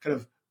kind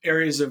of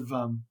areas of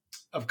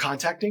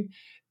contacting.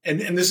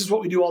 And this is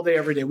what we do all day,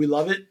 every day. We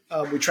love it.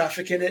 We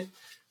traffic in it.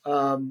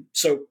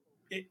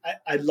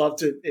 I'd love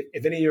to,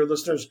 if any of your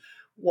listeners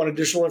want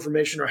additional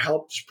information or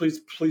help, just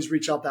please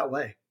reach out that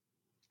way.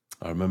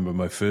 I remember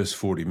my first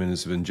 40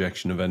 minutes of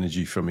injection of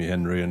energy from you,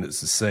 Henry, and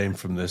it's the same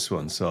from this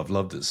one. So I've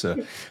loved it,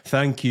 sir.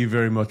 Thank you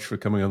very much for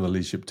coming on the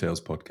Leadership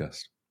Tales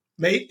podcast.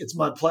 Mate, it's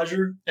my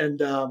pleasure.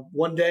 And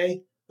one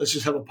day, let's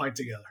just have a pint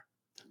together.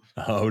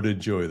 I would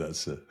enjoy that,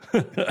 sir.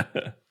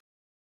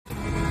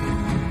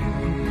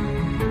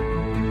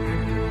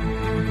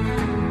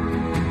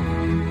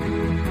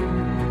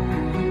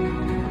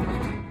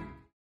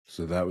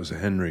 So that was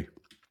Henry.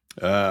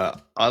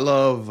 I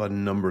love a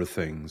number of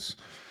things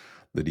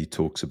that he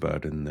talks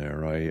about in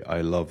there.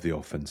 I love the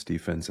offense,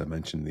 defense. I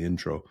mentioned in the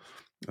intro.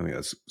 I think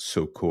that's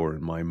so core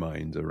in my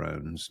mind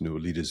around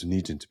leaders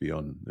needing to be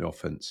on the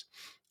offense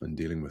and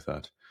dealing with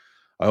that.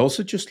 I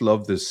also just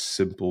love this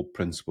simple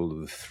principle of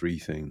the three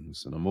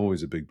things. And I'm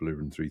always a big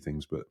believer in three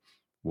things, but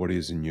what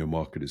is in your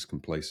market is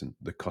complacent,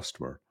 the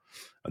customer,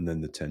 and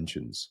then the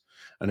tensions.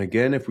 And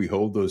again, if we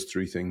hold those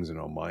three things in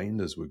our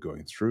mind as we're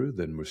going through,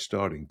 then we're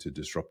starting to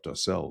disrupt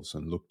ourselves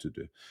and look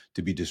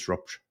to be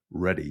disruption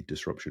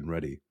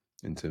ready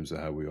in terms of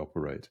how we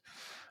operate.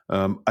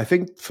 I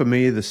think for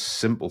me, the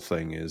simple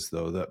thing is,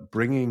 though, that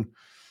bringing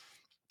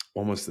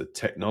almost the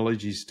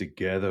technologies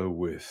together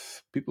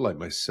with people like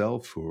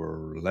myself who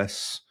are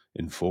less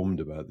informed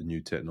about the new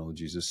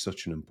technologies is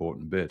such an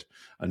important bit,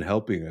 and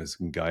helping us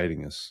and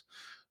guiding us.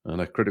 And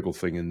a critical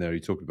thing in there, you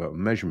talked about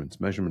measurement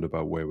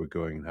about where we're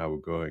going and how we're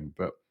going.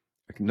 But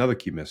another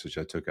key message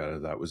I took out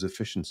of that was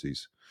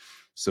efficiencies.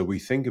 So we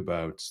think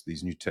about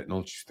these new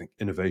technologies, think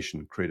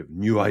innovation, creative,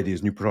 new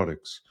ideas, new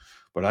products.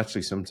 But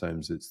actually,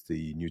 sometimes it's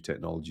the new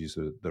technologies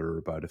that are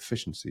about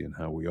efficiency and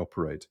how we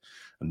operate.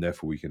 And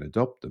therefore, we can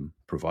adopt them,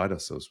 provide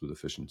ourselves with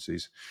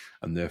efficiencies.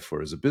 And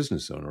therefore, as a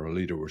business owner or a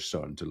leader, we're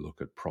starting to look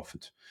at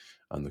profit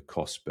and the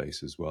cost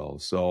base as well.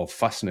 So,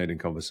 fascinating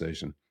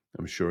conversation.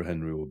 I'm sure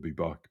Henry will be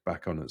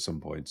back on at some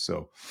point.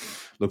 So,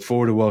 look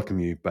forward to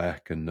welcoming you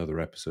back another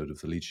episode of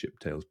the Leadership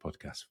Tales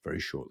podcast very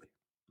shortly.